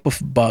a type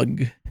of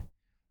bug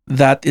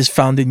that is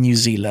found in New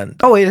Zealand.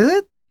 Oh, is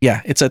it?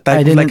 Yeah, it's a I type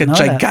of didn't like a know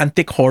that.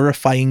 gigantic,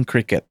 horrifying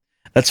cricket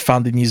that's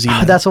found in New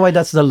Zealand. That's why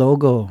that's the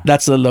logo.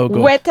 That's the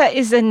logo. Weta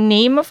is the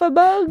name of a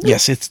bug?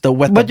 Yes, it's the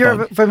weta But you're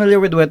bug. familiar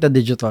with Weta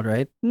Digital,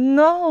 right?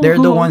 No. They're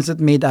the ones that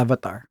made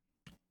Avatar.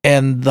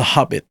 And the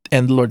Hobbit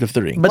and Lord of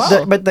the Rings. But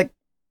Wow.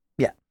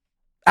 yeah.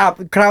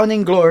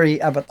 Crowning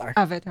Glory Avatar.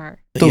 Avatar.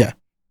 Two. Yeah.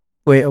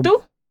 Wait,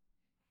 Two?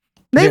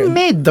 they They're-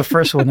 made the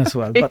first one as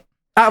well, but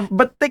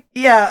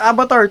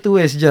Avatar 2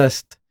 is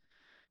just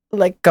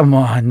like, come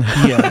on.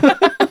 Yeah.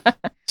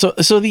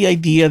 So the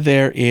idea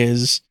there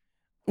is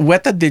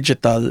Weta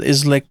Digital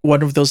is like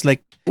one of those,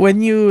 like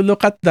when you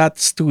look at that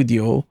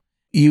studio,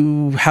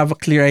 you have a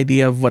clear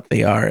idea of what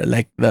they are.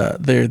 Like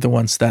they're the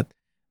ones that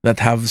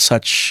have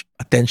such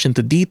attention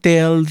to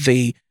detail.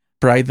 They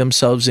pride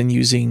themselves in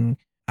using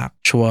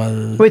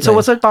actual Wait, so like-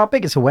 what's our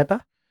topic? It's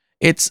Weta?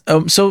 it's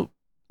so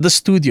the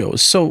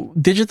studios, so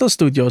digital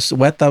studios,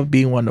 Weta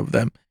being one of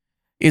them,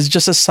 is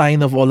just a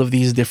sign of all of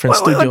these different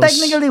Well, studios.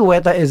 technically,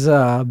 Weta is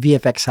a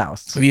VFX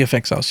house.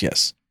 VFX house,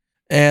 yes.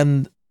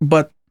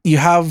 But you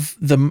have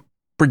the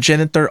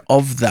progenitor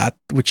of that,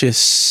 which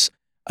is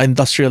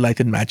Industrial Light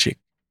and Magic.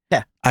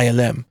 Yeah.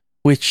 ILM,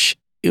 which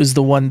is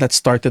the one that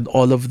started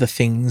all of the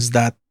things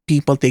that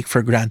people take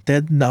for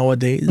granted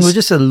nowadays. It was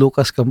just a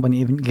Lucas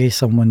company, even in case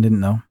someone didn't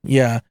know.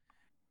 Yeah.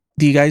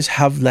 Do you guys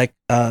have like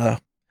a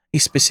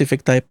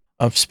specific type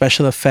of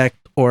special effect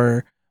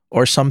or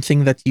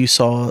something that you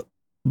saw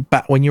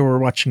back when you were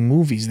watching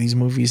movies, these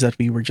movies that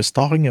we were just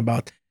talking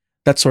about,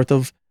 that sort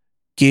of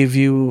gave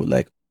you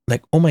like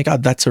oh my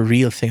god, that's a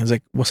real thing? It's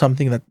like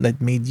something that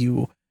made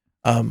you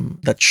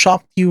that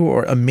shocked you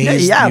or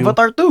amazed Yeah, you.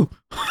 Avatar 2.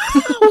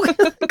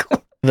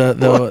 What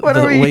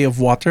The are we- way of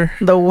water.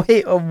 The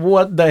way of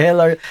what the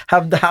hell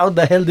how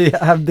the hell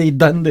have they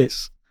done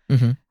this?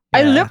 Mhm.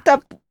 I Yeah. looked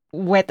up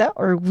Weta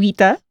or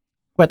Weta,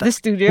 Weta. the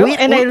studio, Weta-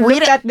 and I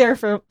looked Weta- at their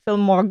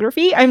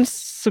filmography. I'm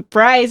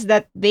surprised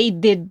that they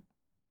did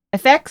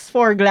effects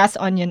for Glass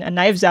Onion, A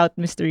Knives Out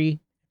Mystery.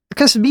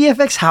 Because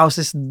VFX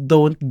houses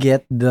don't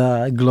get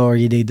the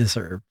glory they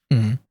deserve.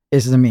 Mhm.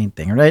 Is the main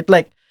thing, right?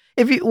 Like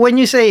when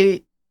you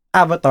say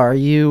Avatar,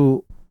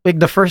 you like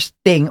the first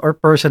thing or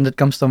person that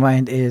comes to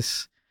mind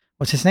is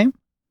what's his name?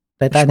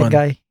 Titanic one?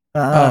 guy.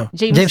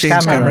 James James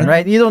Cameron, Cameron.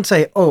 right? You don't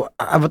say, "Oh,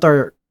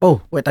 Avatar."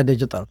 Oh, Weta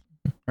Digital,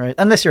 right?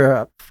 Unless you're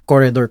a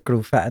Corridor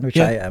Crew fan, which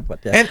Yeah. I am. But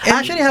yeah, And- I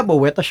actually have a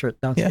Weta shirt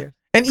downstairs.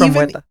 And From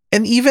even Weta.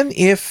 and even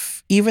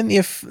if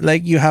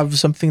like you have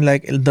something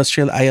like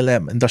Industrial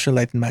ILM, Industrial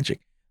Light and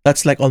Magic,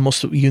 that's like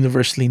almost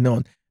universally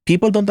known.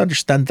 People don't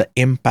understand the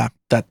impact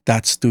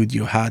that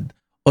studio had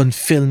on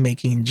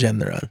filmmaking in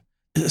general.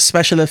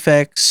 Special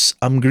effects,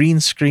 green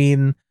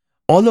screen,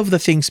 all of the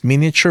things,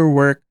 miniature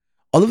work,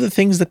 all of the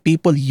things that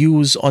people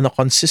use on a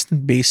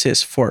consistent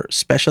basis for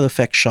special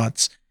effect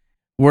shots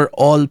were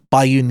all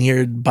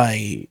pioneered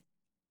by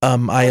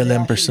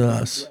ILM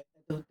personals.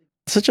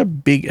 Such a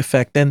big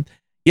effect. And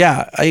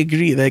yeah, I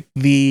agree. Like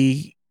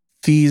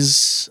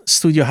these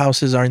studio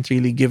houses aren't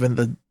really given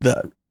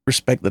the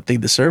respect that they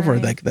deserve or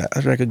Right. like the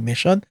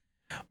recognition.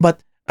 But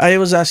I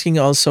was asking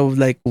also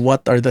like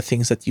what are the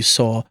things that you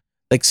saw,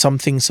 like some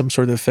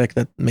sort of effect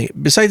that may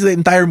besides the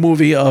entire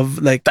movie of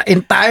like The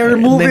entire the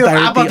movie of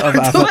entirety Avatar. of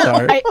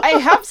Avatar. I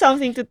have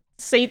something to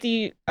say to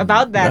you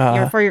about that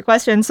Ah. for your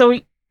question. So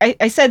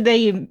I said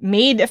they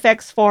made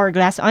effects for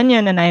Glass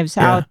Onion and Knives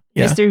Out,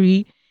 yeah.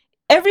 Mystery.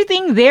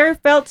 Everything there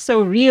felt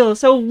so real.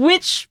 So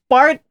which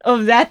part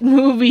of that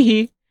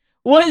movie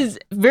was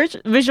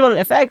visual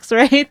effects,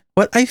 right?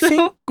 But I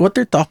think what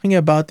they're talking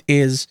about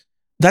is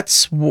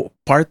that's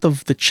part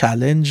of the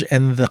challenge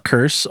and the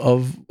curse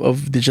of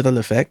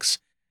digital effects,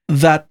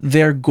 that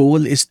their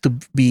goal is to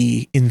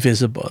be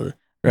invisible.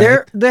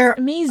 Right? There,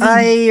 Amazing.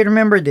 I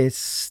remember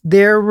this.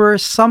 There were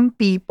some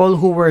people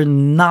who were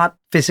not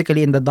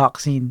physically in the dock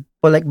scene.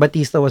 Well, like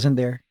Batista wasn't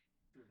there.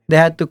 They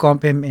had to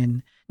comp him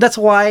in. That's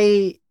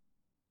why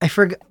I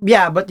forgot.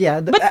 Yeah, but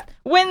yeah. But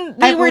when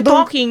they were don't-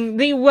 talking,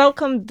 they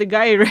welcomed the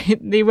guy, right?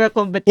 They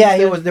welcomed Batista. Yeah,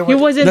 he was there. He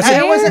wasn't That's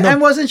there. I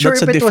wasn't sure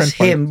that's if a it was different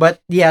part. him,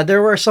 but yeah,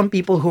 there were some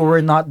people who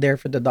were not there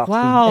for the dock scene,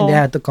 Wow. and they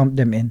had to comp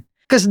them in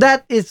because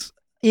that is,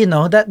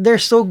 that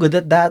they're so good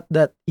at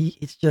that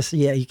it's just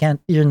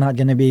you're not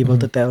gonna be able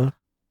to tell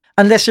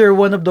unless you're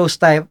one of those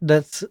type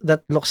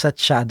that looks at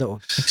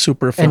shadows Like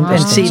super and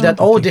focused see on that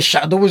something. this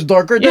shadow is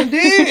darker than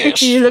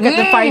this. You look at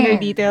the finer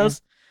Mm.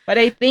 details. But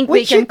I think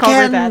Which they can you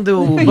cover can that.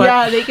 do, but-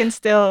 Yeah, they can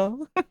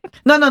still.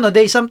 No.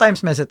 They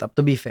sometimes mess it up.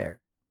 To be fair,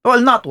 well,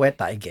 not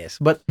wet, I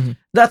guess, but Mhm.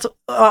 that's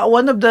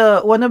one of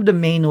the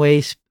main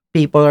ways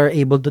people are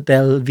able to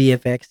tell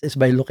VFX is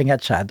by looking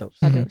at shadows,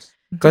 Mhm.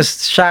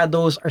 because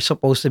shadows are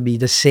supposed to be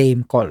the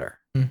same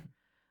color. Mhm.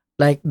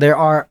 Like there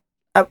are,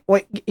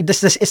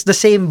 it's the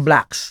same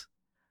blacks,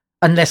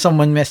 unless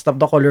someone messed up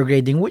the color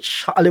grading,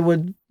 which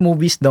Hollywood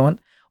movies don't,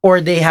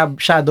 or they have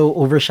shadow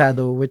over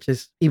shadow, which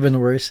is even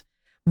worse.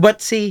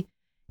 But see,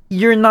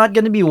 you're not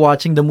gonna be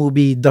watching the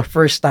movie the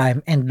first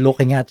time and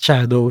looking at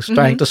shadows,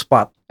 trying to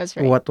spot That's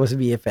right. what was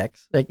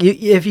VFX. Like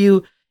if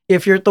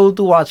you're told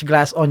to watch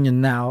Glass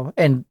Onion now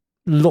and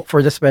look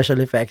for the special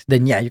effects,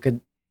 then yeah, you could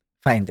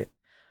find it.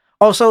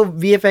 Also,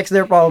 VFX,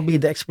 they're probably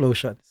the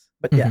explosions.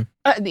 But yeah,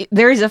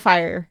 There is a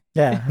fire.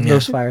 yeah, Yeah.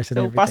 those fires and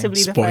So everything.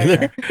 possibly the Spoiler.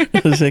 fire.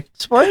 It was like,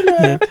 Spoiler.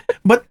 yeah.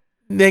 But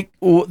like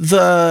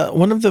the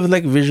one of the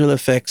like visual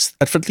effects,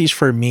 at least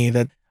for me,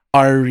 that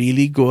are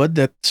really good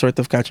that sort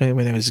of catch me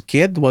when I was a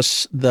kid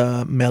was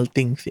the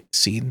melting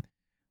scene,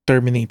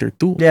 Terminator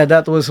 2. Yeah,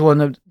 that was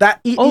one of that.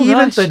 Oh,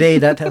 Even gosh. today,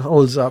 that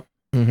holds up.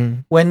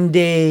 Mm-hmm. When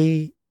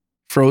they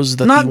Froze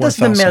the not T1000. just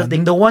the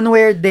melting, the one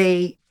where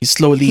they He's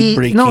slowly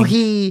breaking. no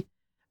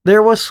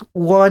there was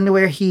one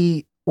where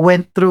he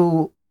went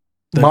through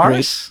The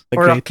bars grate- the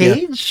or a grate, yeah.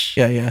 cage.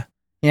 Yeah.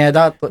 Yeah,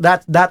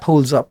 that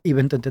holds up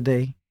even to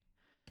today.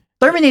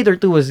 Terminator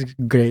 2 was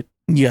great.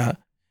 Yeah.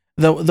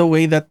 The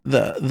way that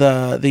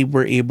they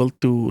were able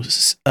to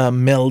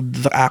meld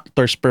the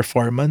actor's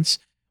performance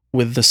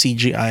with the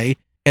CGI,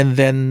 and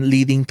then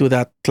leading to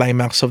that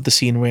climax of the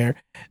scene where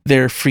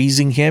they're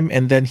freezing him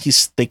and then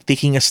he's like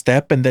taking a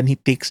step and then he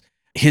takes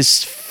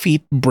his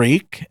feet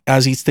break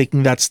as he's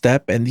taking that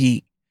step and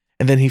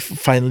then he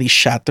finally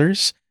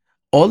shatters.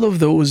 All of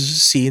those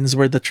scenes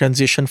were the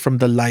transition from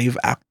the live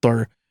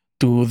actor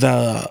to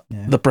the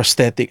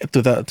prosthetic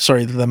to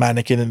the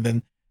mannequin and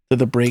then to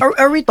the break.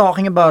 Are we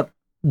talking about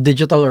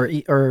digital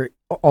or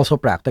also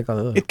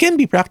practical? It can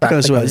be practical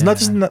as well. It's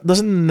Practical, not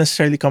doesn't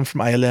necessarily come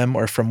from ILM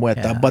or from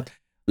Weta, Yeah. but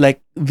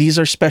like these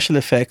are special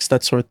effects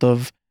that sort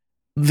of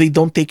they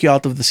don't take you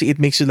out of the scene. It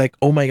makes you like,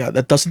 oh my god,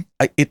 that doesn't.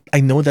 I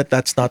know that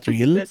that's not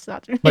real. That's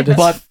not real. But it's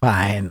But-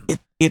 fine.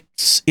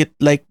 It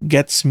like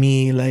gets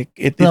me like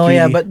it. No, really,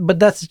 yeah, but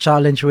that's the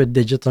challenge with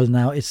digital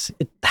now. It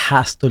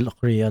has to look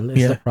real. Is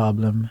Yeah. the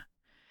problem.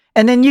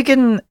 And then you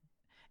can,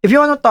 if you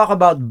want to talk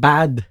about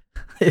bad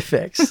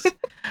effects,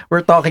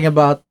 we're talking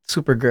about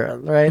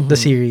Supergirl, right? The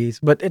Mhm. series,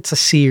 but it's a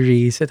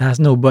series. It has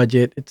no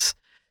budget. It's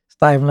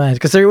timelines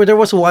because there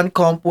was one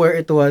comp where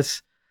it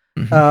was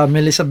Mhm.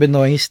 Melissa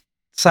Benoist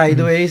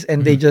sideways,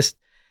 and they Mhm. just.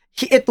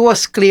 It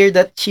was clear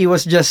that she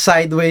was just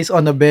sideways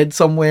on a bed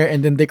somewhere,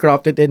 and then they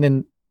cropped it in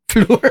and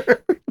flew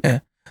her.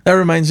 that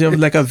reminds me of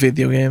like a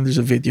video game. There's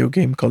a video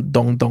game called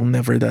Dong Dong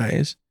Never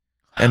Dies,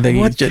 and they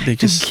What they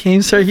just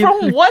games are you?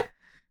 From what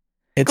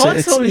it's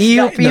console is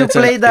You that? No, it's a-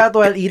 play that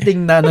while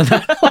eating nano.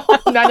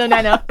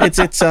 No.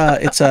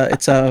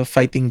 it's a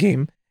fighting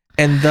game,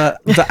 and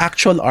the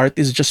actual art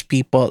is just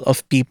people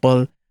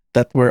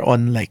that were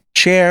on like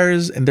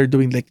chairs and they're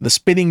doing like the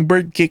spinning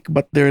bird kick,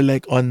 but they're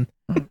like on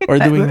or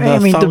doing I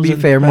the mean, to be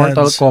 1,000 fair,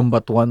 Mortal hands.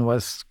 Kombat 1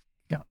 was,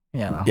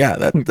 yeah. Yeah,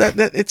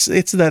 that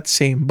it's that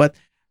same. But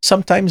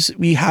sometimes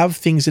we have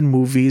things in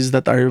movies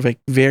that are like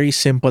very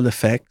simple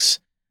effects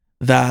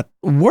that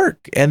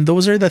work, and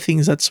those are the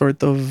things that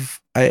sort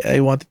of I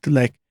wanted to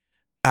like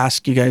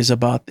ask you guys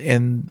about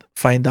and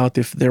find out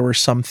if there were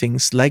some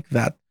things like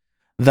that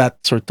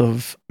that sort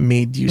of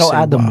made you No, say,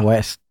 Adam wow.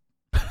 West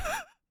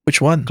Which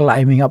one?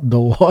 climbing up the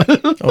wall.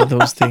 Oh,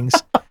 those things.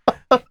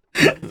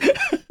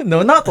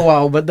 No, not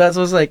wow, but that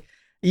was like,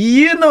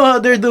 you know how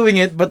they're doing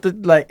it, but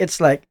it's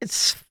fine.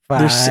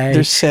 They're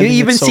You selling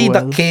even it so see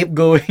well. the cape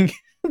going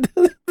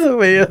the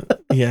way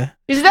Yeah.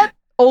 Is that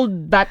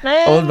old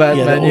Batman? old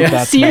Batman, the old yeah.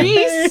 Batman.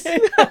 Series?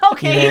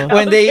 Okay. You know,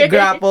 When they okay.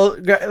 grapple,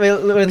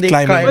 when they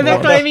Climbing climb When they're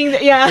up, climbing,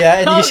 yeah. yeah,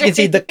 and you Okay. can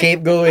see the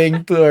cape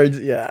going towards,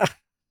 yeah.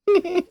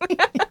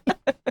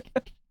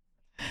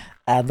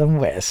 Adam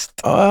West.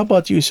 How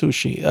about you,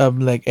 Sushi?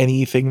 Like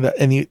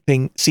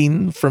anything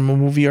seen from a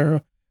movie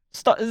or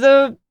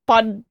The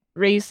pod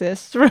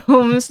races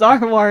from Star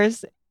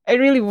Wars. I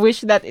really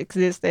wish that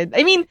existed.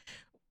 I mean,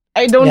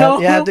 I don't know.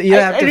 You I-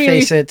 have I to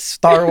really- face it.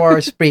 Star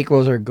Wars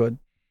prequels are good.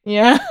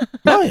 Yeah.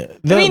 no? Yeah,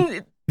 I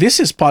mean, this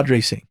is pod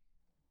racing.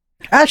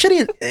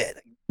 Actually,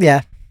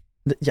 yeah,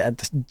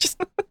 just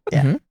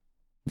yeah. Mhm.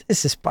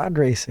 This is pod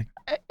racing.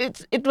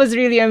 it was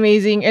really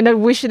amazing, and I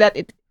wish that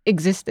it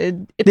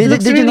existed. It Did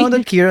looks you know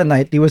really- that Keira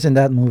Knightley was in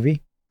that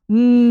movie?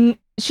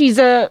 She's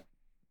a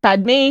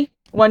Padme,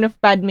 one of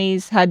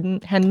Padme's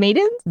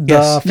handmaidens. The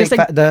Yes. fake, Just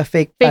like the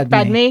fake Fake Padme.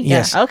 Padme.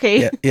 Yes. Yeah. Okay.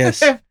 Yeah,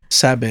 yes.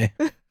 Sabe.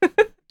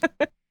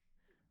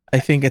 I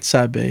think it's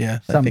Sabe, yeah.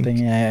 I Something, think,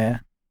 yeah.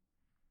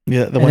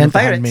 yeah, the And one then of the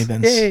Pirates.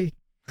 handmaidens. Yay.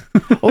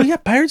 Oh yeah,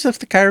 Pirates of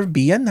the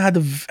Caribbean had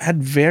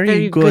very,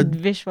 Very good good,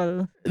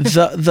 visual.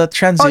 the Oh,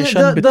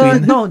 transition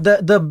between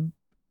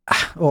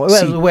well,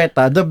 See.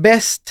 Weta,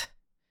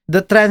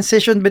 the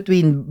transition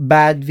between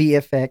bad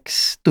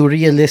VFX to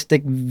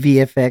realistic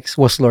VFX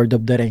was Lord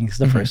of the Rings,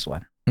 the Mhm. first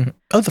one. Mhm.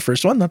 Oh, the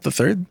first one, not the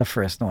third. The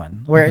first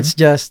one. Where Mhm. it's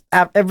just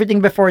everything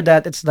before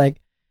that, it's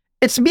like,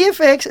 it's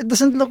VFX, it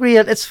doesn't look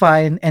real, it's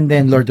fine, and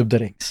then Mhm. Lord of the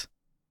Rings.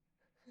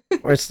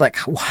 Where it's like,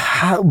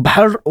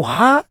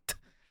 what?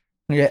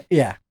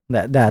 Yeah.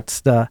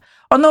 That's the.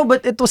 Oh no,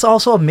 but it was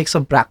also a mix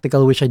of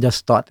practical, which I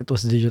just thought it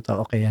was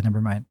digital. Okay, yeah,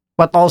 never mind.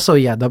 But also,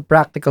 yeah, the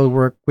practical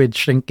work with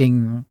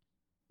shrinking,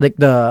 like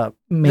The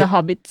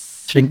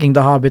hobbits. shrinking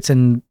the hobbits,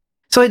 and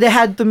so they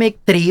had to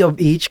make 3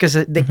 of each because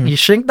Mhm. you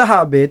shrink the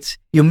hobbits,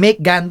 you make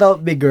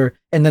Gandalf bigger,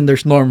 and then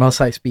there's normal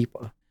sized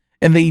people.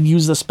 And they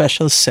used a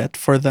special set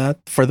for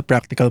that, for the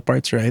practical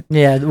parts, right?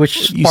 Yeah,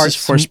 which Uses parts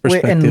forced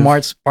and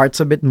perspective. parts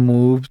of it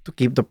moved to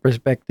keep the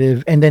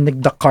perspective, and then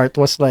the cart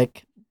was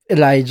like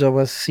Elijah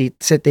was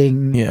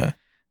sitting. Yeah.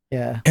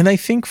 Yeah. And I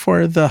think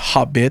for the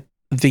Hobbit,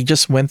 they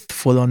just went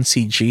full on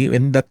CG,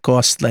 and that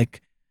caused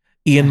like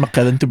Ian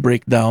McKellen to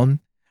break down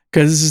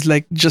because it's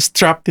like just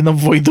trapped in a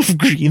void of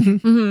green.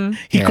 Mm-hmm.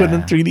 He Yeah.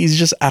 couldn't really. He's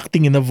just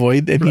acting in a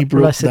void, and he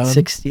broke Plus it's down.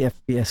 60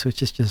 FPS,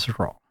 which is just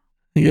wrong.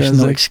 Yeah, There's it's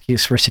no like-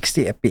 excuse for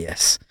 60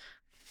 FPS.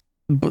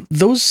 but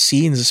those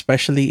scenes,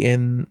 especially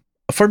in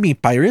for me,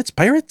 pirates,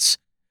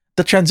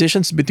 the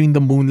transitions between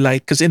the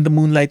moonlight, because in the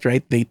moonlight,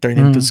 right, they turn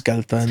into Mm.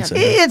 skeletons.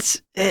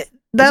 Skeleton. And,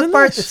 That Isn't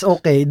part nice? is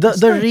okay. The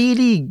It's the nice.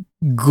 really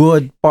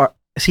good part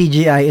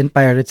CGI in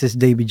Pirates is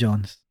Davy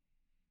Jones.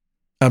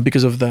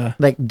 because of the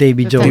Like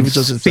Davy The Jones, Davy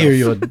Jones himself.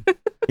 period.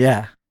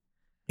 Yeah.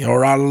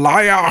 "You're a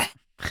liar."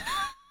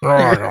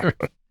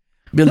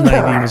 Bill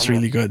Nighy was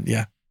really good.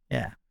 Yeah.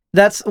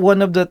 That's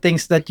one of the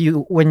things that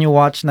when you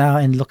watch now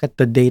and look at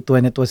the date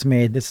when it was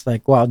made, it's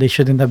like, wow, they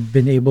shouldn't have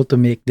been able to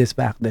make this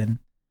back then.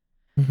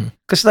 Mhm.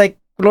 Because like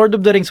Lord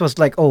of the Rings was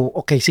like, oh,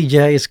 okay,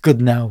 CGI is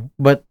good now.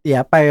 But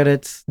yeah,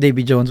 Pirates,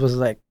 Davy Jones was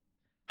like,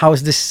 how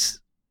does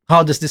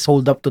this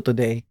hold up to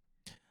today?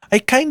 I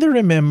kind of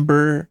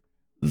remember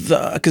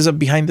because of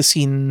behind the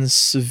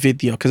scenes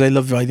video, because I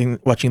love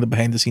watching the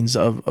behind the scenes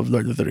of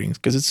Lord of the Rings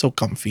because it's so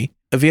comfy.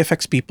 The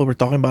VFX people were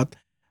talking about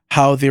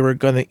how they were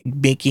gonna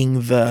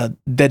making the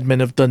Dead Men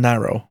of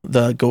Donaro,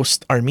 the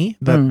ghost army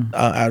that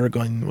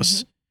Aragorn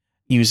was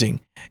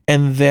using,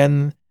 and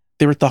then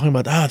they were talking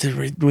about they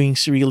were doing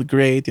real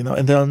great, and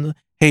then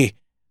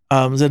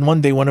then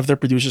one day one of their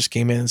producers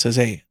came in and says,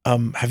 hey,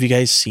 have you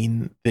guys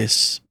seen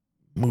this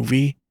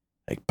movie,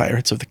 like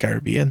Pirates of the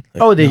Caribbean?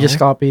 Like, Oh, they "No." just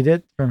copied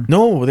it from.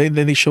 No,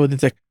 they showed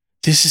it like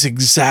this is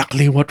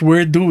exactly what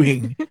we're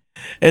doing,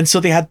 and so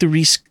they had to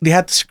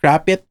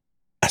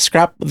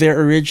scrap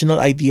their original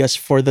ideas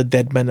for the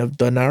Dead Men of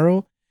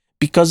Donaro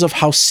because of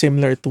how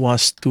similar it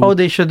was to. Oh,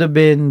 they should have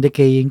been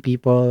decaying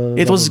people.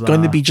 It blah, was blah,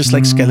 going to blah. be just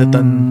like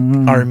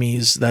skeleton Mm.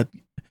 armies that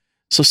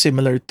so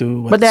similar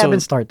to. But they so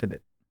haven't started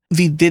it.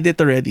 they did it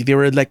already. They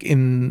were like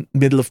in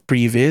middle of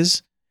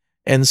previs,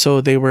 and so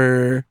they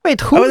were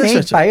Wait, who Oh, that's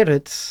made right.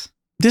 Pirates?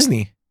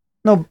 Disney.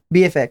 No,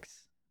 BFX.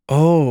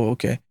 Oh,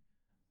 okay.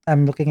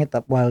 I'm looking it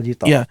up while you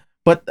talk. Yeah.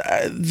 But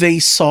they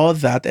saw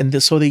that and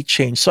so they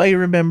changed. So I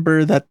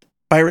remember that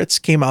Pirates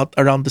came out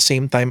around the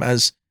same time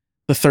as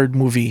the third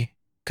movie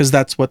because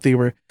that's what they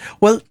were.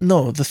 Well,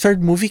 no, the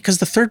third movie because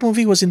the third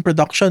movie was in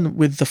production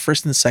with the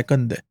first and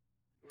second.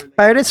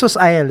 Pirates was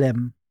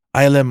ILM.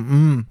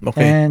 ILM.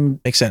 Okay, And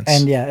makes sense.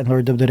 yeah, and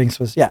Lord of the Rings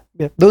was yeah.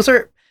 Those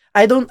are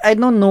I don't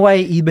know why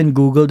I even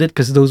Googled it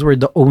because those were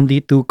the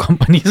only two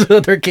companies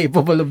that are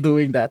capable of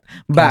doing that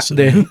back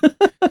Possibly. then.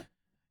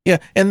 Yeah,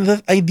 and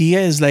the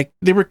idea is like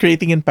they were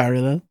creating in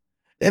parallel,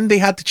 and they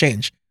had to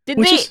change. Did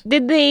Which they is-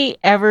 did they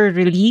ever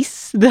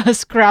release the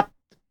scrap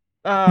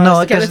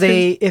No, because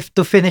skeletons? if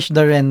to finish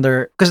the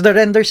render, because the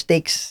renders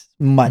takes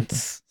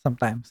months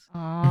sometimes.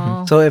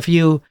 Oh. So if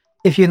you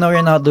know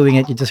you're not doing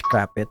it, you just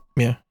scrap it.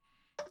 Yeah.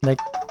 Like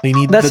They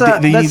need That's the,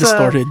 a- they need that's the a-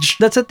 storage.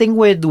 that's a thing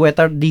with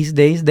Weta these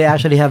days. They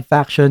actually have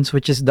factions,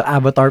 which is the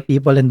Avatar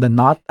people and the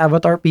not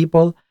Avatar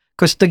people.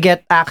 Because to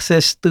get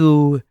access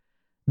to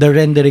the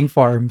rendering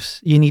farms,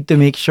 you need to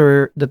make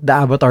sure that the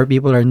Avatar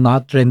people are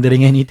not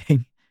rendering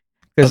anything.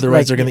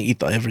 Otherwise, they're gonna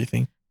eat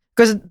everything.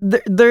 Because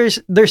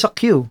there's a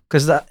queue.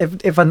 Because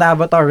if an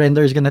Avatar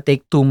render is gonna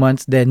take 2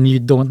 months, then you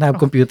don't have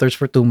computers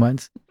for 2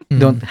 months. You Mhm.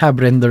 don't have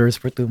renderers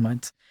for 2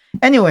 months.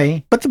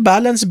 Anyway, But the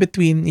balance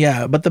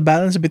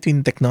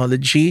between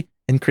technology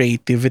and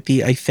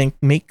creativity, I think,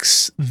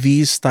 makes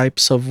these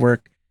types of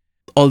work,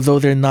 although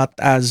they're not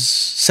as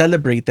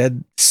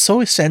celebrated,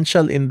 so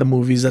essential in the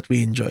movies that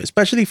we enjoy,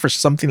 especially for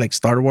something like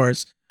Star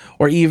Wars,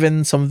 or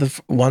even some of the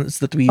ones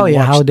that we oh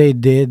yeah, how watched. they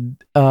did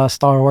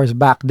Star Wars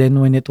back then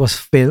when it was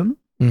filmed.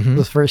 Mhm.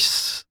 The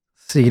first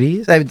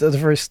series, the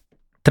first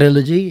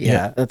trilogy.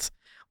 Yeah. Yeah,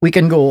 we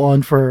can go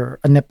on for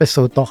an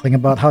episode talking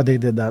about how they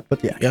did that.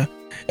 But yeah,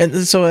 And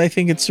so I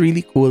think it's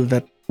really cool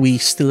that we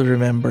still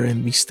remember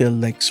and we still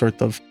like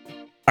sort of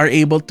are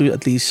able to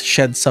at least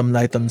shed some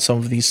light on some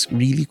of these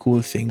really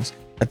cool things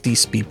that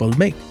these people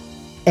make.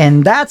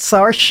 and that's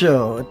our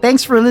show.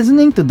 Thanks for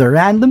listening to the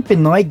Random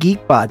Pinoy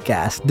Geek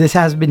Podcast. This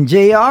has been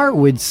JR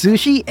with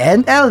Sushi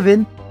and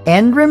Elvin.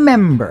 And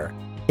remember,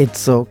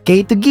 it's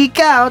okay to geek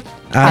out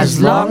As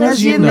long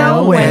as you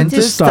know when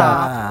to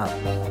stop.